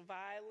racial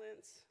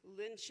violence,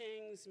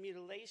 lynchings,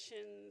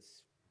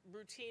 mutilations,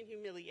 routine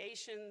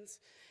humiliations,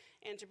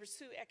 and to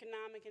pursue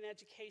economic and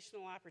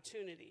educational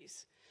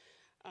opportunities,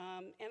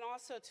 and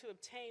also to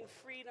obtain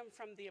freedom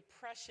from the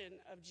oppression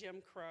of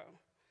Jim Crow.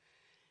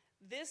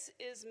 This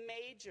is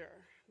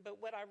major,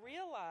 but what I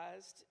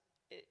realized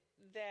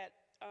that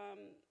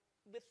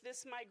with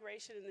this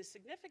migration and the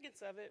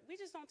significance of it, we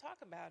just don't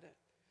talk about it.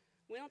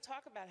 We don't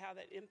talk about how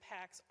that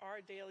impacts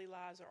our daily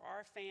lives or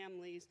our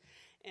families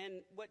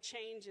and what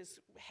changes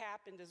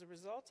happened as a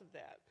result of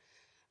that.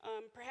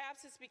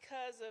 Perhaps it's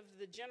because of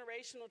the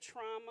generational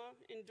trauma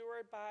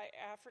endured by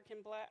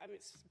American blacks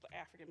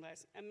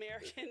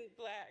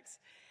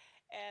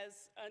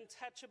as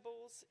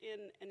untouchables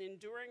in an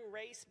enduring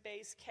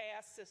race-based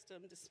caste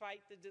system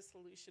despite the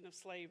dissolution of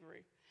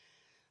slavery.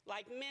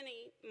 Like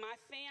many, my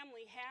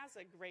family has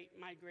a great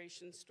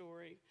migration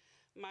story.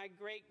 My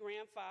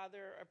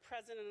great-grandfather, a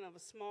president of a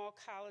small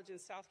college in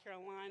South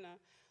Carolina,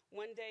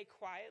 one day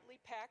quietly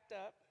packed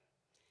up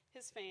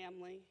his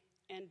family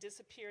and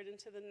disappeared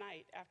into the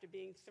night after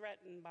being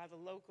threatened by the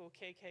local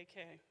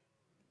KKK.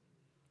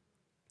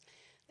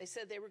 They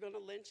said they were going to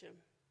lynch him,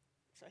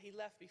 so he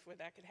left before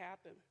that could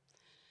happen.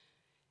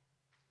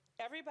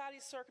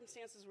 Everybody's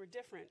circumstances were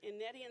different. In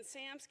Nettie and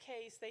Sam's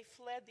case, they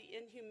fled the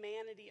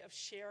inhumanity of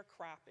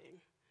sharecropping,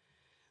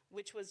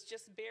 which was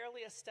just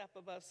barely a step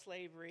above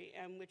slavery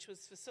and which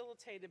was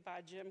facilitated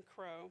by Jim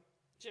Crow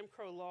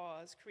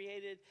laws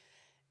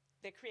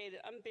that created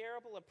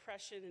unbearable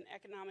oppression and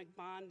economic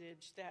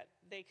bondage that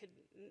they could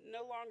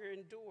no longer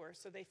endure,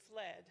 so they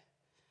fled.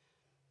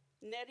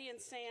 Nettie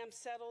and Sam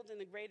settled in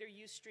the Greater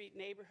U Street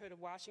neighborhood of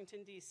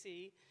Washington,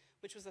 D.C.,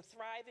 which was a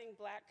thriving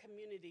black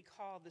community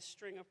called the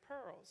String of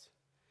Pearls.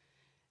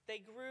 They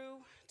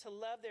grew to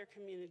love their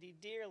community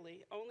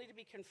dearly, only to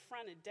be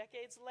confronted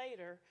decades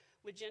later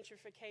with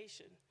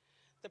gentrification,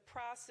 the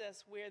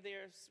process where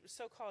there's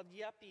so-called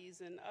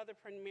yuppies and other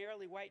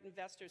primarily white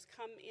investors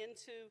come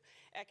into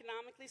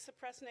economically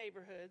suppressed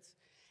neighborhoods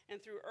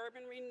and through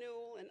urban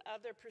renewal and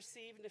other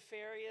perceived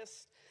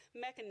nefarious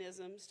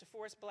mechanisms to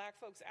force black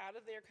folks out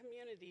of their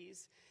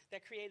communities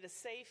that create a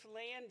safe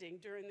landing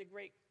during the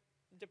Great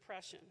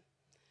Depression.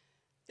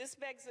 This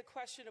begs the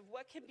question of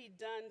what can be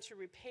done to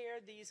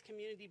repair these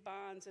community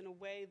bonds in a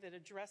way that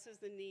addresses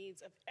the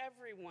needs of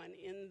everyone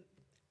in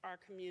our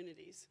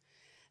communities,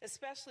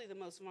 especially the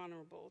most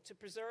vulnerable, to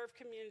preserve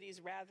communities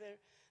rather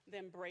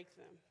than break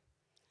them.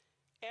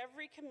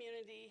 Every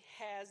community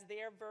has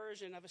their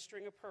version of a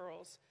String of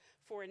Pearls.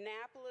 For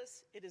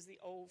Annapolis, it is the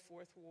old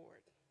Fourth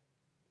Ward.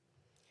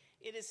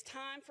 It is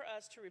time for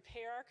us to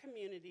repair our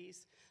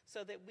communities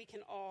so that we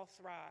can all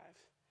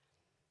thrive.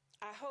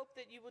 I hope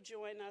that you will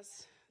join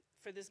us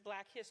for this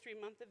Black History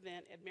Month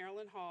event at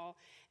Maryland Hall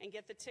and you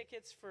can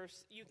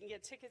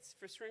get tickets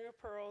for String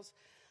of Pearls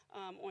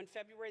on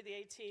February the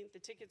 18th. The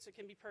tickets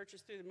can be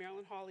purchased through the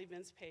Maryland Hall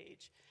events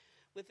page.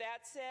 With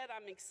that said,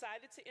 I'm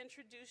excited to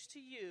introduce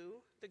to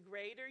you the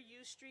Greater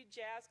U Street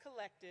Jazz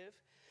Collective,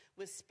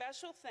 with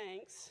special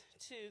thanks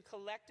to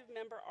collective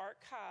member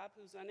Art Cobb,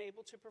 who's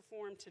unable to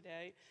perform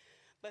today,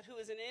 but who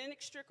is an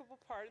inextricable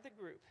part of the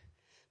group.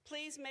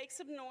 Please make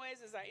some noise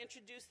as I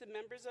introduce the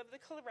members of the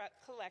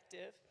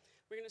collective.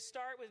 We're going to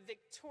start with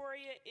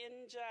Victoria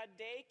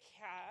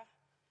Injadeka.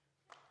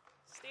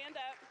 Stand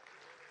up.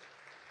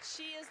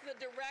 She is the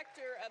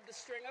director of the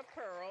String of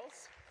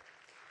Pearls,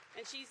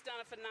 and she's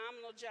done a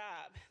phenomenal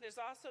job. There's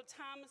also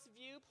Thomas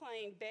View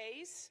playing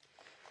bass,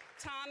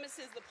 Thomas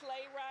is the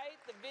playwright,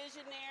 the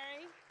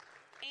visionary,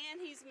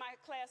 and he's my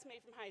classmate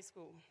from high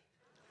school.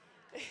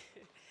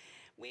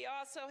 We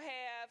also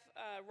have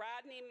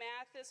Rodney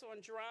Mathis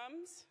on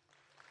drums,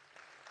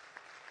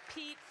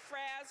 Pete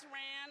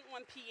Frazran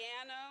on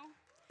piano,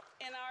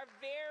 and our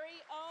very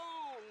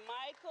own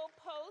Michael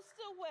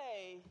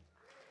Postaway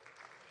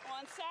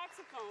on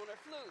saxophone or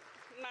flute,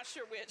 I'm not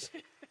sure which.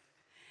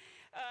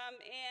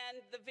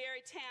 And the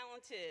very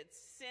talented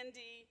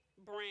Cindy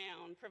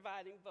Brown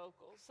providing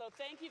vocals. So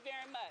thank you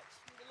very much.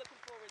 We're looking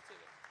forward to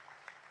it.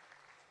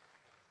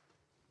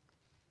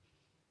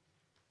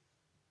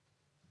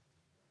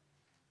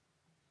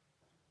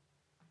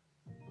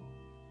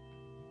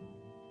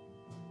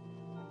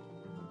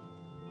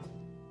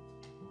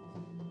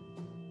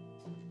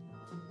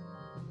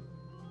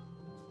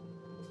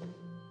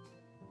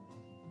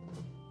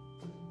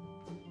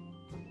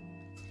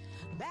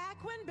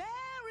 Back when Barry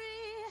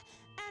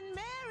and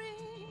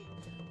Mary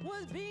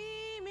was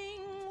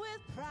beaming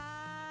with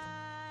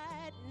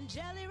pride, and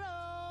Jelly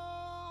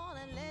Roll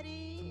and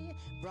Letty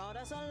brought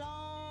us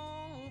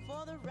along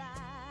for the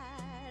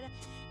ride,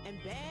 and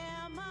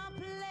Bama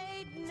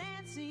played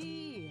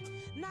Nancy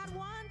not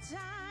one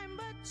time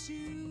but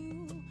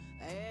two,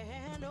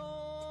 and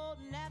old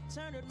Nat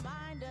Turner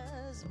reminded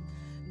us,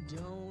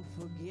 don't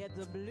forget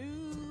the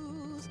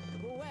blues.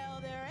 Well,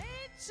 there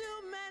ain't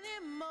too many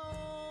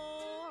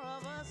more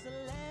of us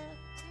left.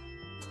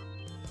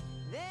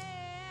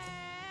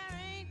 There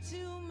ain't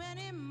too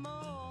many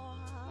more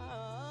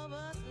of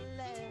us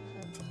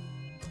left.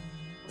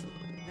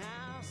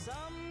 Now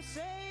some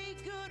say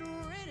good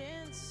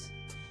riddance,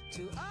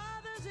 to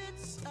others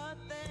it's a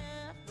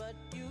theft, but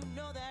you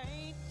know there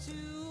ain't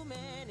too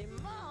many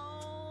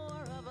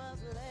more of us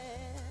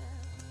left.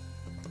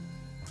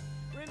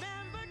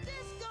 Remember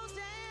Disco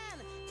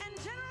Dan and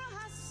General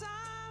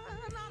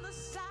Hassan on the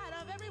side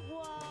of every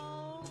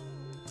wall.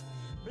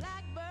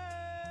 Blackbirds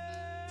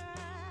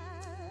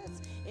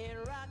in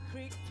Rock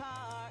Creek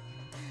Park.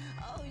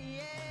 Oh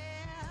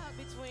yeah,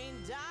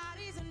 between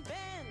Dottie's and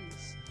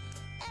Ben's,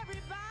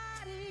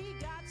 everybody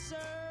got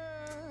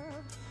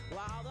served,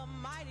 while the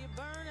mighty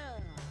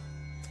burner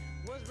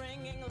was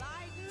bringing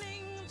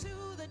lightning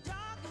to the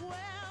dark.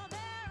 Well,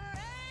 there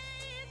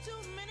ain't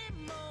too many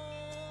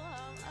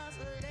more of us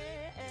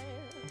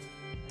left.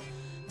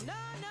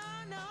 No, no,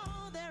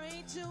 no, there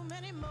ain't too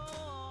many more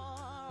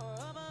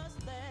of us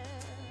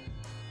left.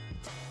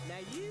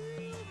 Now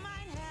you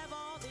might have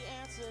all the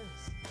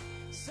answers,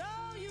 so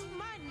you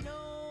might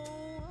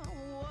know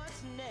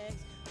what's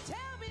next.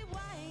 Tell me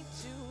why ain't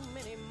too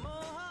many more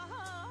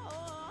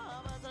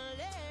of us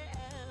left.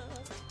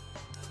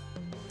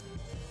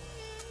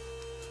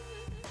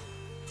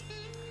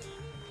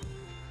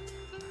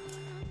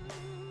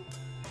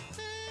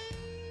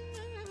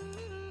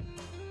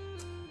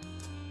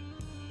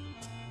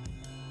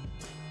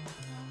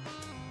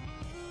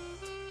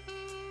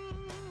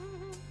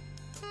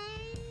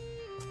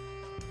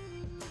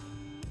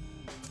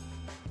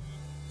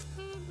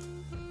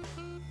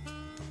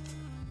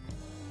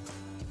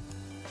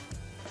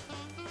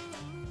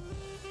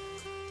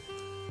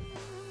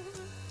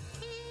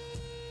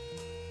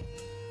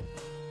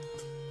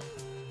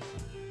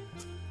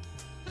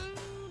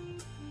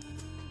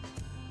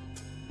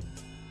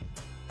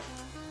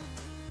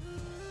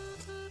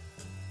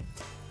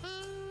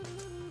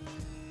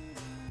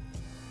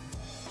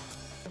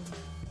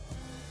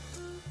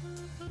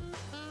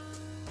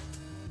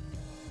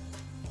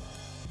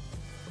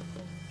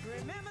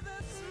 Remember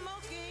the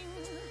smoking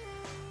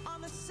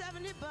on the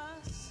 70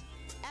 bus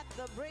at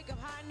the break of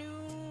high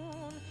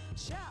noon?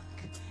 Chuck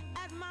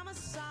at Mama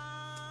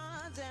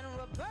San's and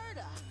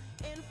Roberta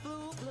in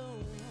full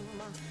bloom,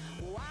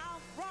 while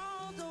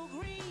Fronto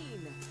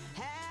Green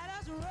had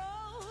us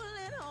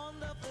rolling on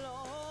the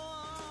floor.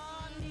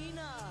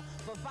 Nina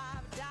for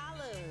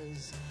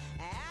 $5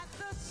 at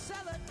the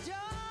cellar door.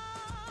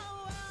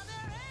 Well,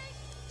 there ain't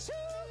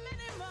too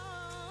many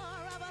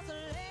more of us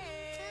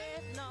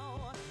left.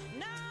 No,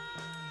 no,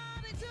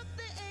 they took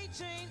the A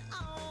train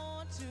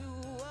on to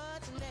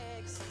what's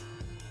next.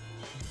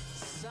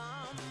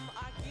 Some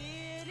are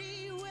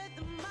giddy with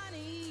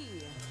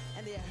money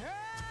and they're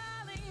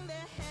hurling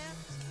their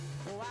heft,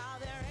 while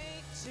there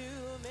ain't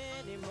too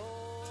many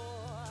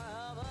more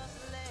of us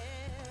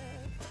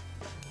left.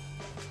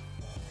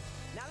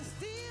 Now the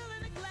steel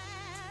in the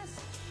glass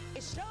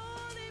is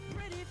surely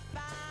pretty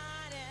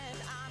fine, and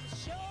I'm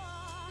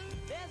sure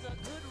there's a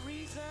good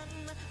reason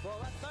for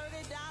a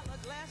 $30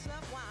 glass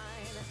of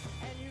wine.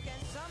 And you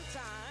can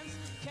sometimes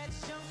catch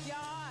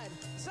Junkyard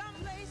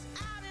someplace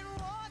out in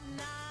Ward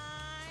 9,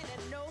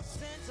 and no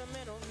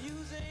sentimental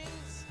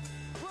musings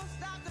will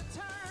stop the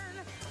turn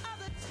of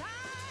the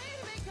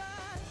tide,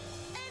 because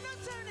ain't no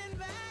turning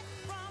back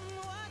from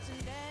what's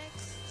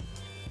next.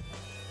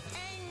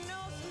 Ain't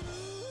no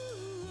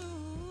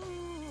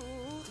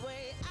smooth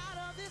way out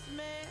of this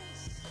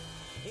mess.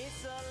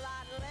 It's a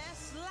lot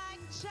less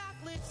like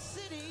Chocolate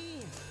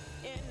City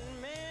in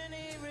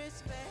many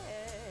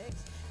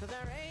respects, but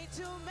there ain't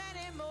too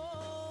many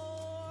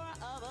more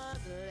of us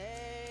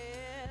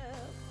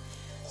left.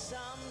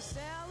 Some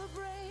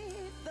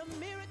celebrate the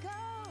miracle,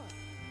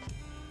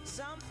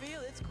 some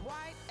feel it's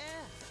quite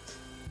effed.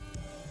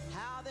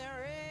 How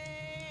there ain't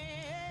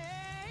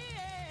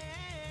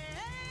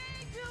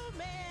too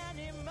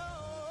many more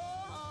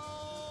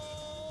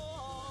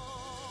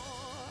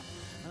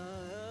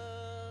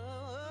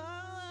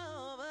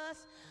of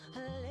us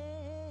left.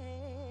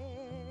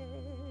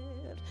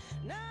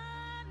 No,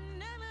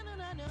 no, no, no, no,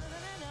 no, no, no,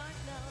 no,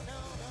 no, no.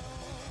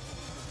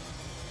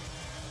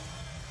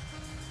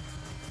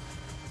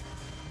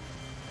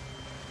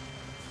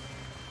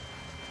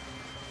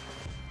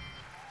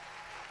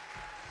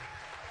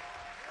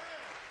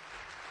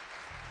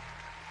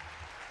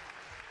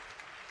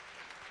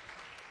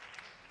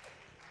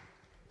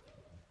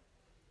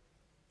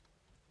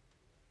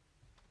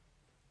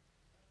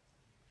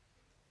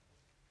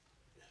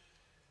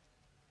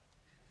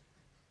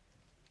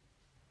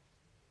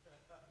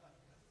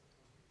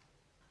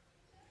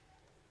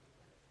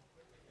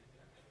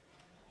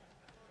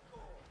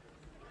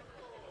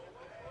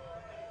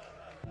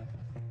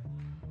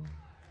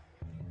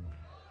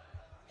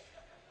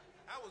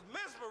 I was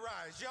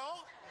mesmerized,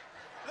 y'all.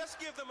 Let's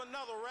give them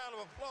another round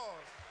of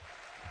applause.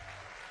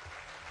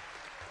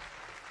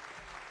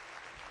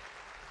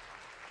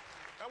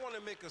 I want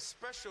to make a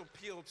special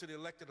appeal to the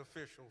elected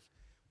officials.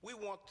 We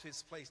want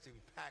this place to be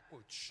packed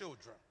with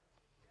children,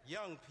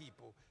 young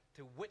people,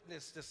 to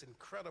witness this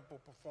incredible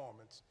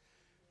performance.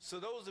 So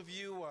those of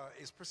you,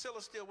 is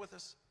Priscilla still with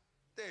us?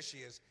 There she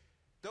is.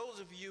 Those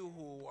of you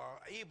who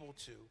are able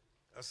to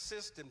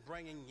assist in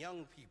bringing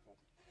young people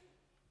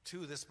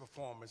to this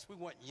performance. We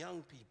want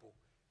young people,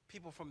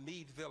 people from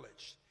Meade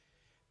Village,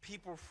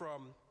 people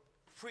from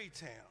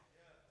Freetown,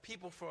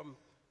 people from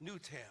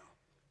Newtown.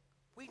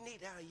 We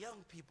need our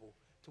young people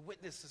to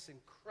witness this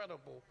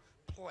incredible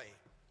play.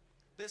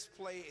 This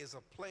play is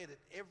a play that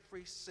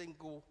every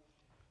single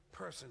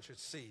person should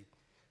see.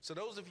 So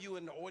those of you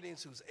in the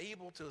audience who's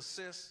able to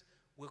assist,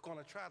 we're going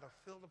to try to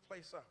fill the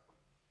place up.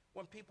 I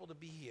want people to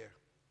be here,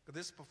 because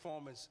this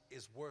performance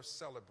is worth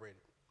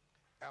celebrating,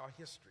 our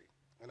history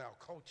and our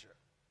culture.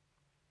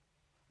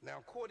 Now,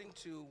 according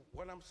to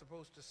what I'm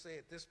supposed to say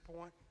at this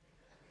point,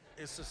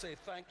 is to say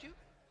thank you.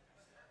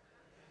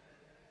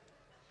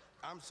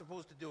 I'm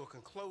supposed to do a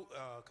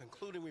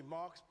concluding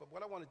remarks, but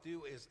what I want to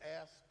do is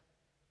ask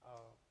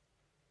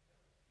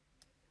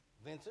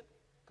Vincent,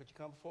 could you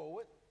come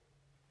forward?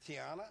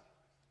 Tiana,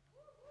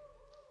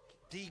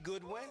 D.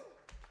 Goodwin.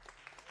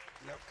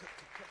 No,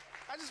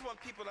 I just want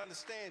people to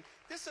understand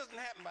this doesn't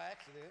happen by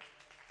accident.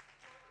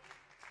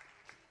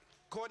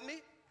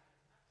 Courtney,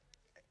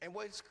 and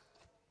where's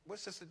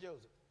Sister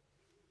Joseph?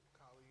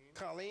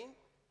 Colleen,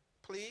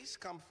 please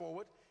come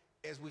forward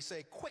as we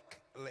say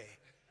quickly.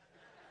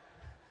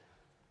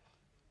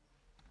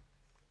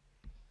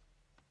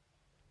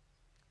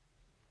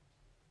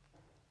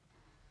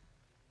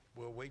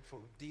 We'll wait for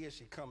Dee as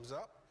she comes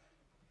up.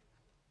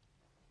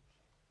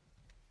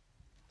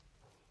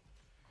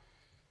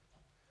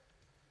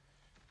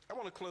 I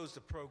want to close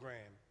the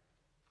program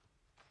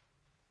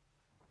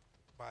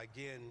by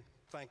again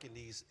thanking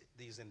these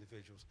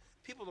individuals.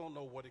 People don't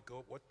know what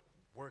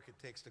work it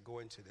takes to go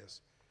into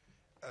this.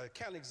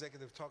 County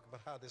executive talked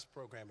about how this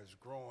program has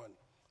grown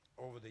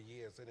over the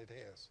years, and it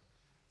has.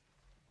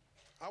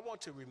 I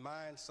want to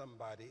remind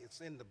somebody,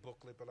 it's in the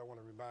booklet, but I want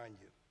to remind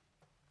you.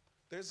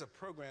 There's a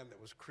program that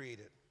was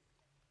created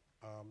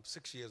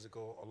 6 years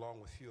ago,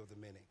 along with a few of the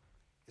many.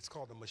 It's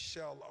called the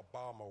Michelle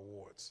Obama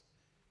Awards.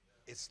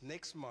 It's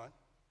next month.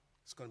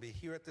 It's going to be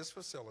here at this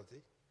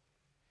facility.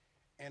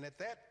 And at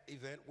that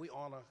event, we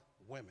honor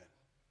women.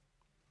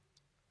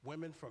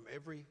 Women from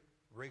every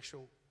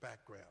racial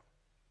background.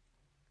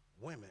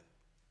 Women.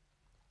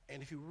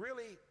 And if you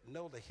really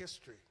know the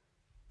history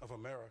of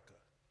America,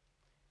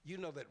 you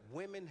know that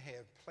women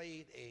have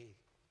played an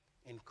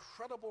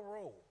incredible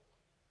role,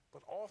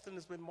 but often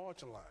has been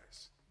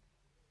marginalized.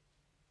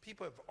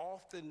 People have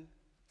often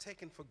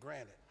taken for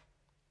granted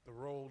the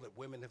role that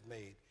women have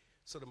made.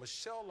 So the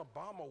Michelle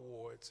Obama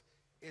Awards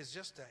is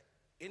just to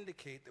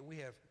indicate that we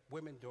have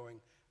women doing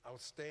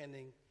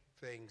outstanding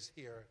things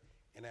here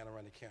in Anne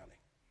Arundel County.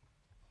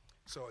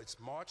 So it's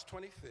March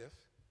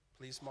 25th.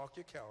 Please mark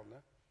your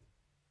calendar.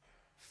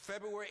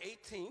 February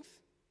 18th,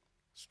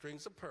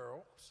 Strings of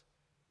Pearls.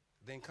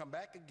 Then come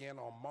back again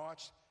on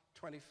March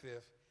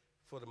 25th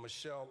for the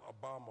Michelle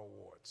Obama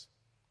Awards.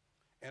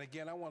 And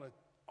again, I want to,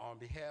 on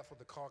behalf of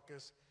the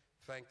caucus,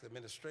 thank the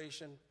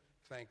administration,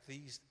 thank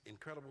these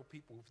incredible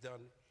people who've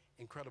done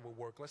incredible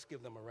work. Let's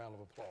give them a round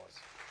of applause.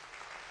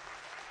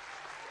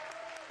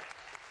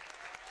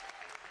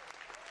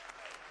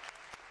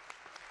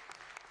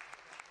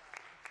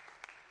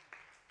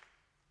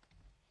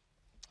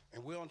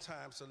 And we're on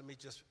time, so let me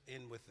just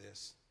end with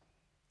this.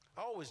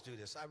 I always do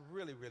this. I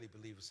really, really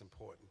believe it's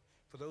important.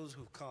 For those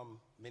who've come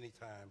many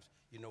times,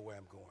 you know where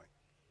I'm going.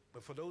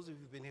 But for those of you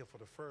who've been here for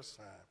the first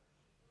time,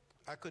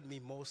 I couldn't be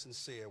more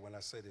sincere when I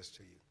say this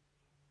to you.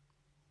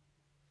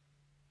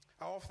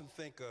 I often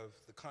think of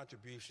the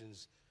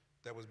contributions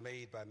that was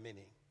made by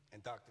many,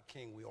 and Dr.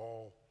 King, we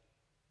all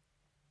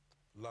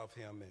love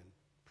him and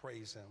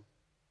praise him.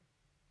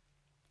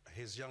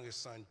 his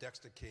youngest son,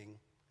 Dexter King,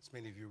 as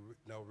many of you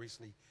know,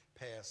 recently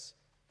passed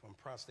from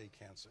prostate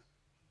cancer.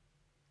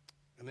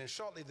 And then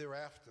shortly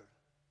thereafter,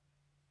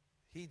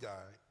 he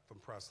died from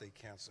prostate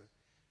cancer.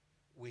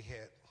 We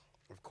had,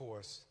 of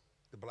course,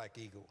 the Black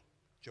Eagle,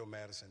 Joe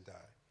Madison,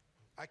 died.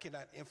 I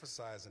cannot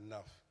emphasize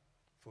enough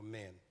for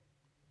men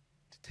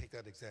to take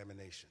that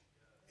examination.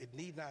 It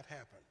need not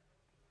happen.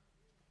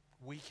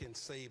 We can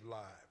save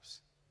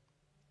lives.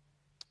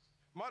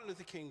 Martin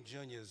Luther King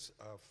Jr.'s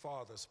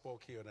father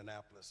spoke here in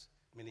Annapolis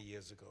many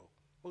years ago.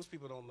 Most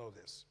people don't know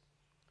this.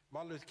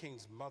 Martin Luther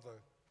King's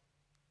mother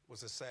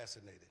was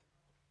assassinated.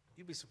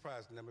 You'd be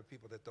surprised the number of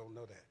people that don't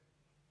know that.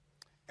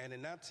 And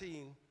in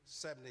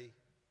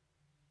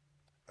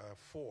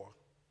 1974,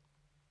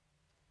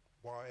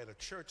 while at a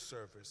church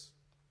service,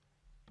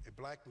 a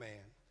black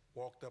man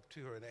walked up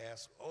to her and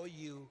asked, "Are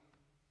you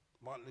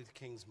Martin Luther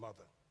King's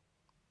mother?"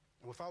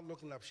 And without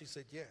looking up, she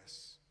said,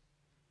 "Yes."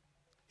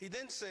 He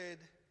then said,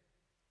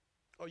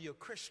 "Are you a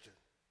Christian?"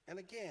 And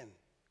again,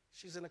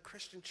 she's in a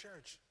Christian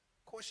church.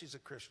 Of course she's a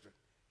Christian.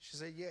 She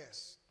said,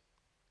 "Yes."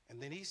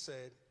 And then he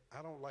said,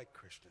 "I don't like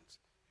Christians."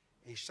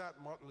 And he shot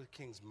Martin Luther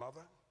King's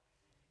mother.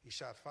 He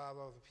shot 5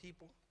 other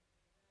people.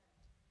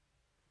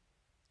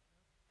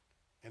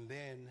 And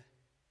then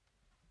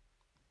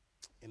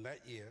in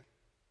that year,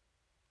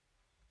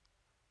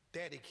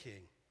 Daddy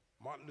King,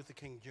 Martin Luther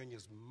King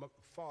Jr.'s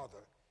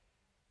father,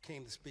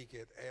 came to speak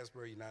at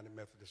Asbury United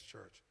Methodist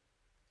Church.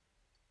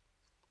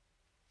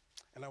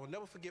 And I will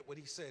never forget what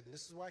he said, and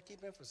this is why I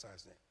keep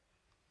emphasizing it.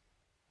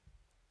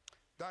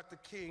 Dr.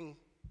 King,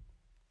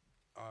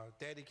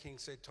 Daddy King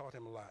said, taught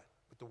him a lot.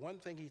 But the one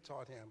thing he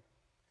taught him,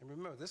 and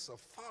remember, this is a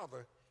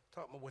father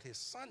taught me what his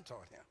son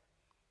taught him.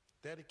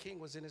 Daddy King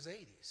was in his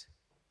 80s.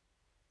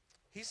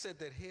 He said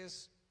that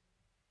his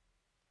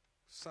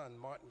son,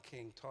 Martin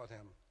King, taught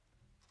him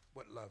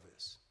what love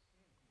is.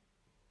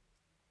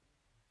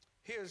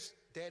 Here's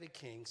Daddy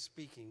King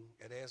speaking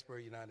at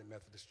Asbury United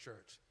Methodist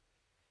Church.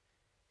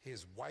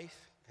 His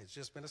wife has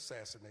just been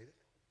assassinated.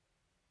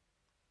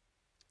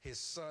 His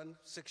son,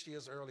 6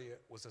 years earlier,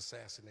 was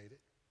assassinated.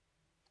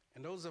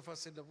 And those of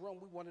us in the room,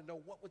 we want to know,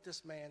 what would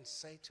this man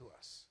say to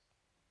us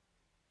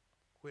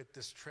with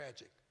this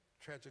tragedy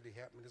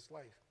happened in his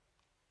life?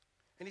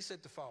 And he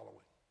said the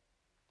following,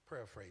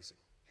 paraphrasing: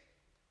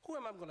 "Who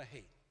am I going to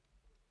hate?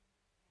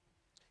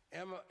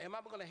 Am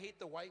I going to hate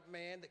the white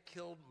man that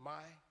killed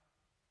my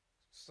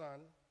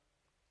son?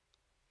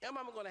 Am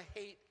I going to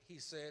hate," he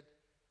said,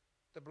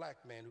 "the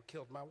black man who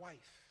killed my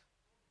wife?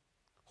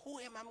 Who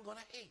am I going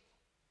to hate?"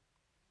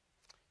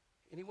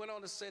 And he went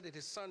on to say that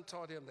his son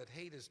taught him that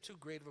hate is too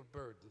great of a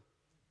burden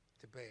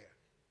to bear.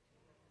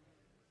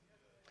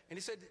 And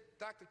he said that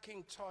Dr.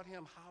 King taught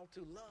him how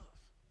to love.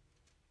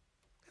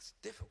 That's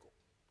difficult.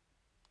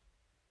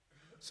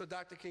 So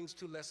Dr. King's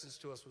 2 lessons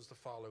to us was the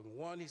following.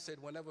 One, he said,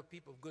 whenever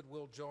people of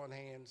goodwill join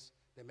hands,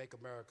 they make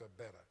America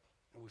better.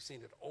 And we've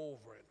seen it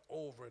over and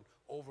over and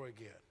over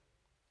again.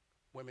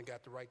 Women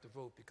got the right to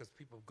vote because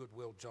people of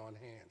goodwill joined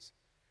hands.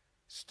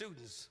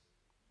 Students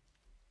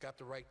got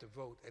the right to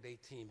vote at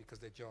 18 because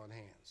they joined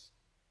hands.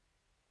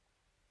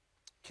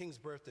 King's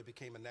birthday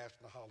became a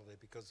national holiday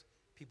because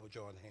people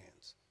joined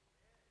hands.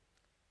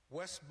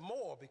 Wes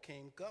Moore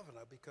became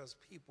governor because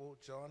people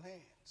joined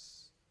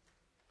hands.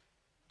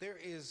 There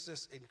is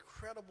this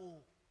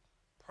incredible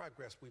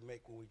progress we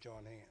make when we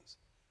join hands.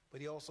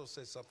 But he also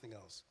said something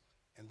else,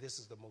 and this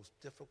is the most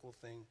difficult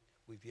thing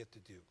we've yet to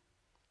do.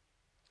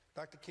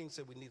 Dr. King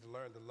said we need to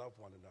learn to love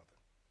one another.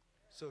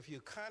 So if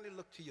you kindly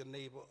look to your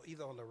neighbor,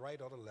 either on the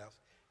right or the left,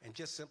 and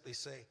just simply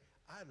say,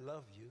 "I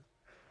love you."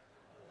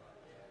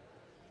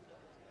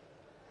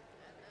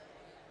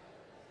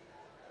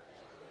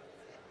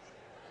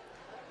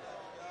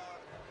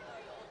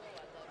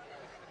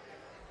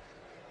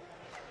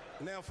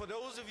 Now, for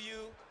those of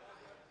you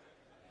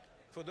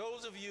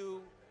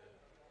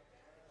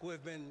who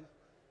have been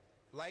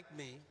like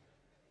me,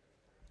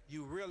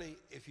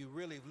 if you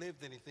really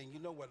lived anything, you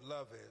know what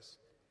love is.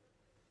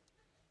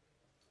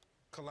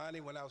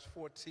 Kalani, when I was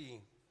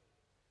 14,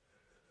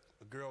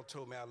 a girl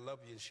told me I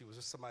love you, and she was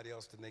with somebody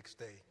else the next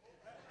day.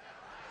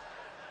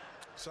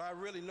 So I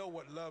really know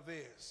what love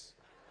is.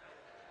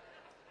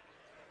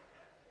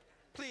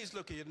 Please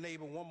look at your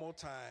neighbor one more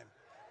time.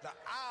 The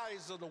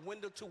eyes are the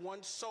window to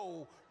one's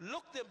soul.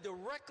 Look them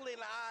directly in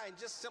the eye and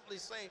just simply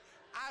say,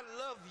 "I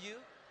love you."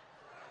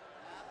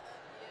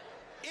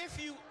 If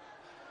you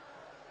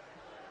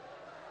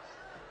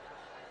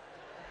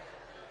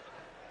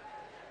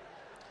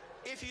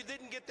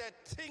didn't get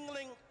that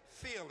tingling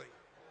feeling,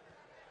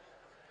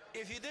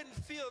 if you didn't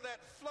feel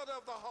that flutter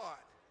of the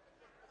heart,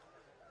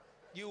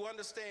 you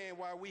understand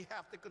why we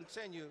have to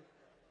continue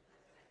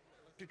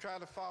to try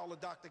to follow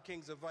Dr.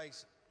 King's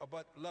advice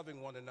about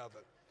loving one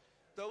another.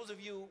 Those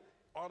of you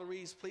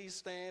honorees, please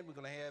stand. We're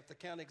going to have the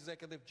county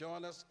executive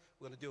join us.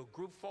 We're going to do a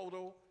group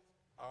photo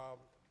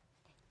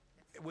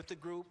with the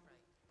group.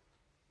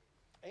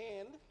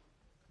 And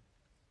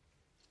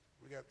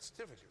we got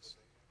certificates.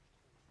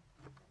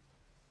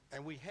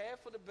 And we have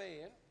for the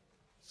band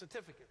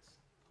certificates.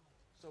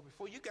 So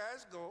before you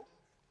guys go,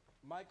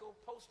 Michael,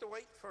 post the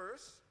weight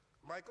first.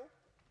 Michael.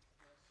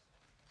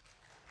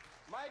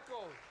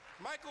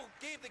 Michael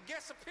gave the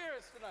guest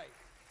appearance tonight.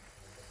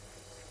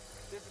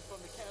 This is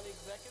from the county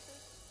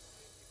executive.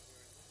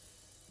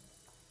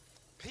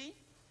 Pete,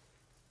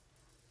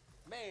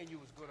 man, you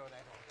was good on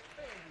that horn.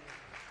 Man, you was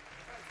good.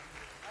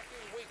 I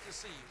can't wait to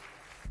see you.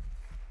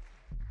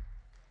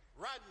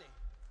 Rodney,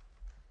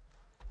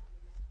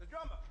 the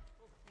drummer.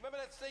 Remember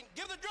that thing?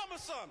 Give the drummer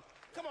some.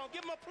 Come on,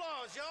 give him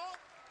applause, y'all.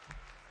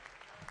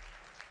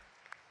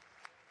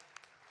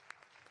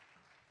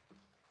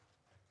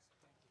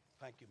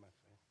 Thank you, my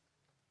friend.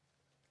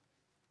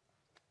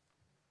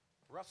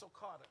 Russell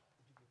Carter.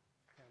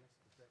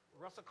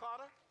 Russell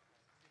Carter.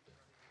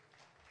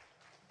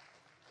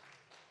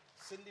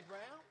 Cindy Brown.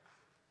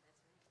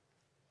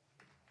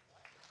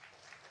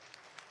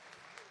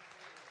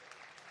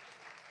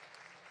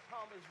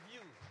 Thomas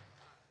View.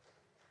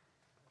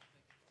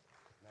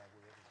 Now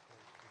we're ready to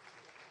close.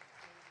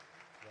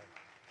 Right.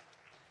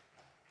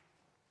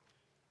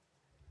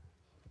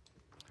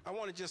 I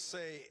want to just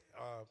say,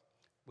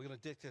 we're going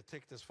to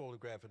take this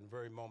photograph in a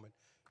very moment.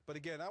 But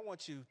again, I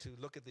want you to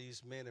look at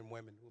these men and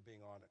women who are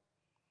being honored.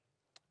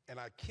 And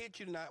I kid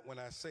you not when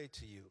I say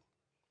to you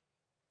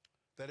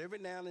that every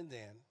now and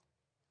then,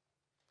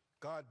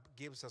 God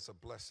gives us a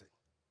blessing.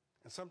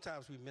 And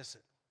sometimes we miss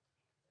it.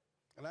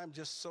 And I'm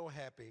just so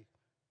happy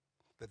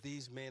that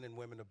these men and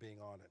women are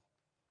being honored.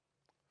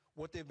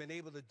 What they've been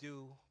able to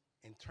do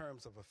in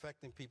terms of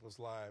affecting people's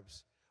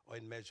lives are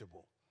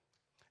immeasurable.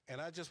 And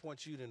I just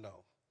want you to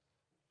know,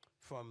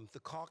 from the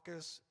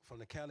caucus, from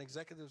the county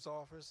executive's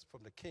office,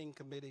 from the King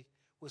Committee,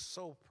 we're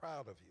so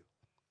proud of you.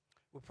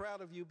 We're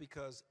proud of you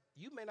because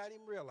you may not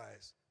even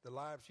realize the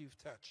lives you've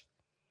touched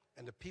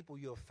and the people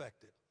you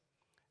affected.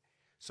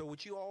 So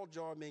would you all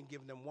join me in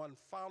giving them one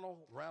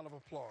final round of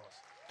applause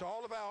to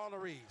all of our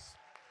honorees?